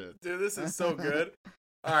that shit. Dude, this is so good.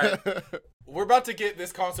 All right. We're about to get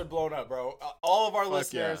this concert blown up, bro. All of our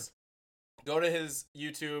listeners, go to his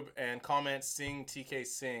YouTube and comment "Sing TK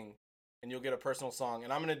Sing," and you'll get a personal song.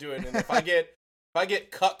 And I'm gonna do it. And if I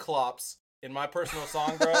get cut clops in my personal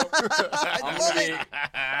song, bro,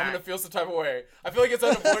 I'm gonna feel some type of way. I feel like it's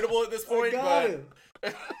unavoidable at this point, but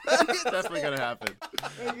It's definitely gonna happen.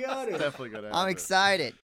 I got it. Definitely gonna happen. I'm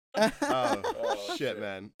excited. Oh, shit,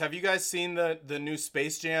 man. have you guys seen the new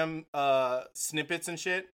Space Jam snippets and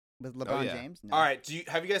shit? With LeBron yeah. James? No. All right,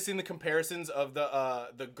 have you guys seen the comparisons of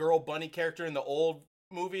the girl bunny character in the old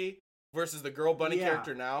movie versus the girl bunny Yeah.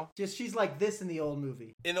 character now? Just she's like this in the old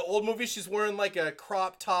movie. In the old movie, she's wearing like a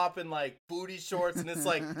crop top and like booty shorts, and it's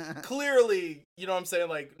like clearly, you know what I'm saying,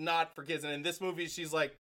 like not for kids. And in this movie, she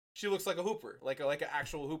looks like a hooper, like an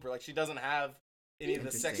actual hooper. Like she doesn't have any of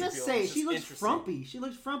the sex Interesting. Just appeal. say It's she just looks interesting. frumpy. She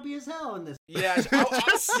looks frumpy as hell in this. Yeah,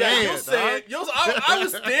 say you'll it, say dog. it. I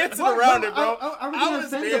was dancing around it, bro. Are we I gonna was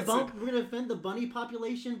offend dancing. We're gonna offend the bunny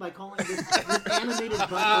population by calling this animated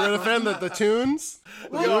bunny? We're gonna offend the tunes?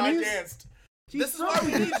 The Yo, I Goonies? danced. She's This is why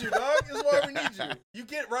we frumpy. need you, dog. This is why we need you. You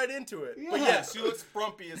get right into it. But Yeah. yeah, she looks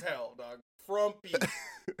frumpy as hell, dog. Frumpy.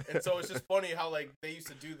 And so it's just funny how like they used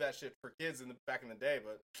to do that shit for kids back in the day,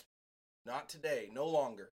 but not today, no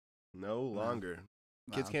longer. No longer.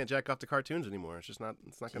 Kids Wow. can't jack off to cartoons anymore. It's not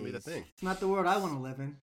gonna be the Jeez. thing. It's not the world I want to live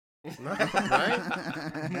in.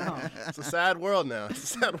 Right? No. It's a sad world now. It's a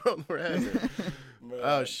sad world we're in.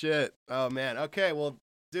 Oh shit. Oh man. Okay, well,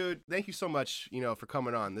 dude, thank you so much, for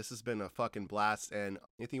coming on. This has been a fucking blast. And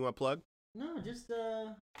anything you want to plug? No, just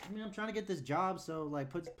I'm trying to get this job, so like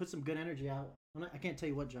put some good energy out. I can't tell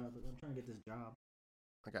you what job, but I'm trying to get this job.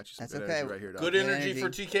 I got you some That's good okay. energy right here, dog. Good Good energy for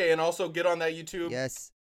energy. TK, and also get on that YouTube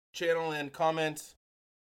Yes. channel and comment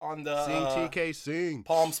on the Sing TK sing.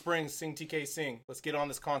 Palm Springs Sing TK Sing. Let's get on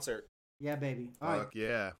this concert. Yeah, baby. All right. Fuck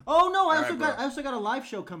yeah. Oh no, I All also right, got bro. I also got a live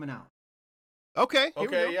show coming out. Okay. Here we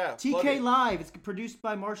go. Okay, yeah. plug TK it. Live. It's produced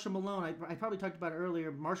by Marshall Malone. I probably talked about it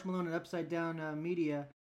earlier. Marshall Malone and Upside Down Media.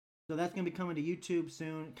 So that's gonna be coming to YouTube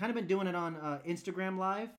soon. Kind of been doing it on Instagram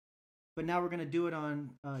Live, but now we're gonna do it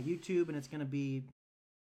on YouTube, and it's gonna be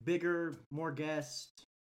bigger, more guests,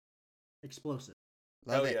 explosive.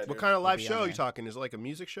 Love Hell it. yeah, What dude. kind of live be show on are you there. talking? Is it like a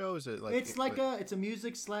music show? Is it like It's like it's a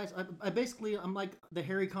music slash. I'm like the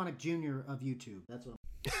Harry Connick Jr. of YouTube. That's what.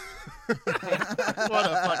 what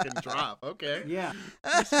a fucking drop. Okay. Yeah,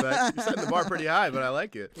 Respect. You're setting the bar pretty high, but I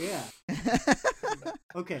like it. yeah.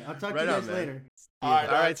 Okay, I'll talk Right to you on, guys man. later. All right,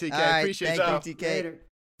 All right, TK. All right, Appreciate thank you. you, TK. Later.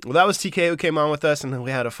 Well, that was TK who came on with us, and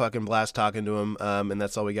we had a fucking blast talking to him. And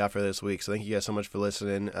that's all we got for this week. So thank you guys so much for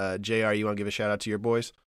listening. JR, you want to give a shout out to your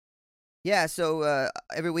boys? Yeah, so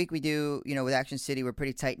every week we do, with Action City, we're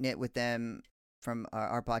pretty tight knit with them from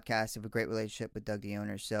our podcast. We have a great relationship with Doug, the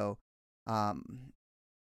owner. So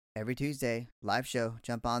every Tuesday, live show,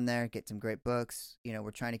 jump on there, get some great books.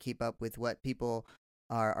 We're trying to keep up with what people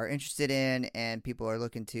are interested in and people are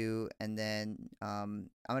looking to. And then I'm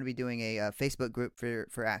going to be doing a Facebook group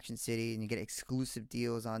for Action City, and you get exclusive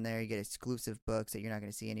deals on there. You get exclusive books that you're not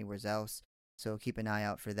going to see anywhere else. So keep an eye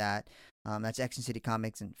out for that. That's Action City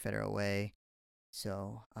Comics and Federal Way.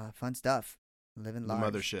 So fun stuff. Living The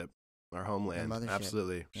large. mothership, our homeland. mothership.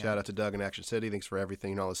 Absolutely. Yeah. Shout out to Doug and Action City. Thanks for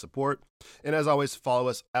everything and all the support. And as always, follow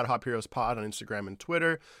us at Hop Heroes Pod on Instagram and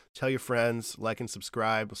Twitter. Tell your friends, like and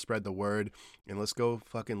subscribe, spread the word. And let's go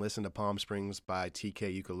fucking listen to Palm Springs by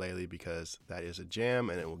TK Ukulele, because that is a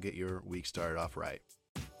jam and it will get your week started off right.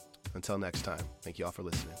 Until next time, thank you all for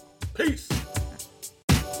listening. Peace.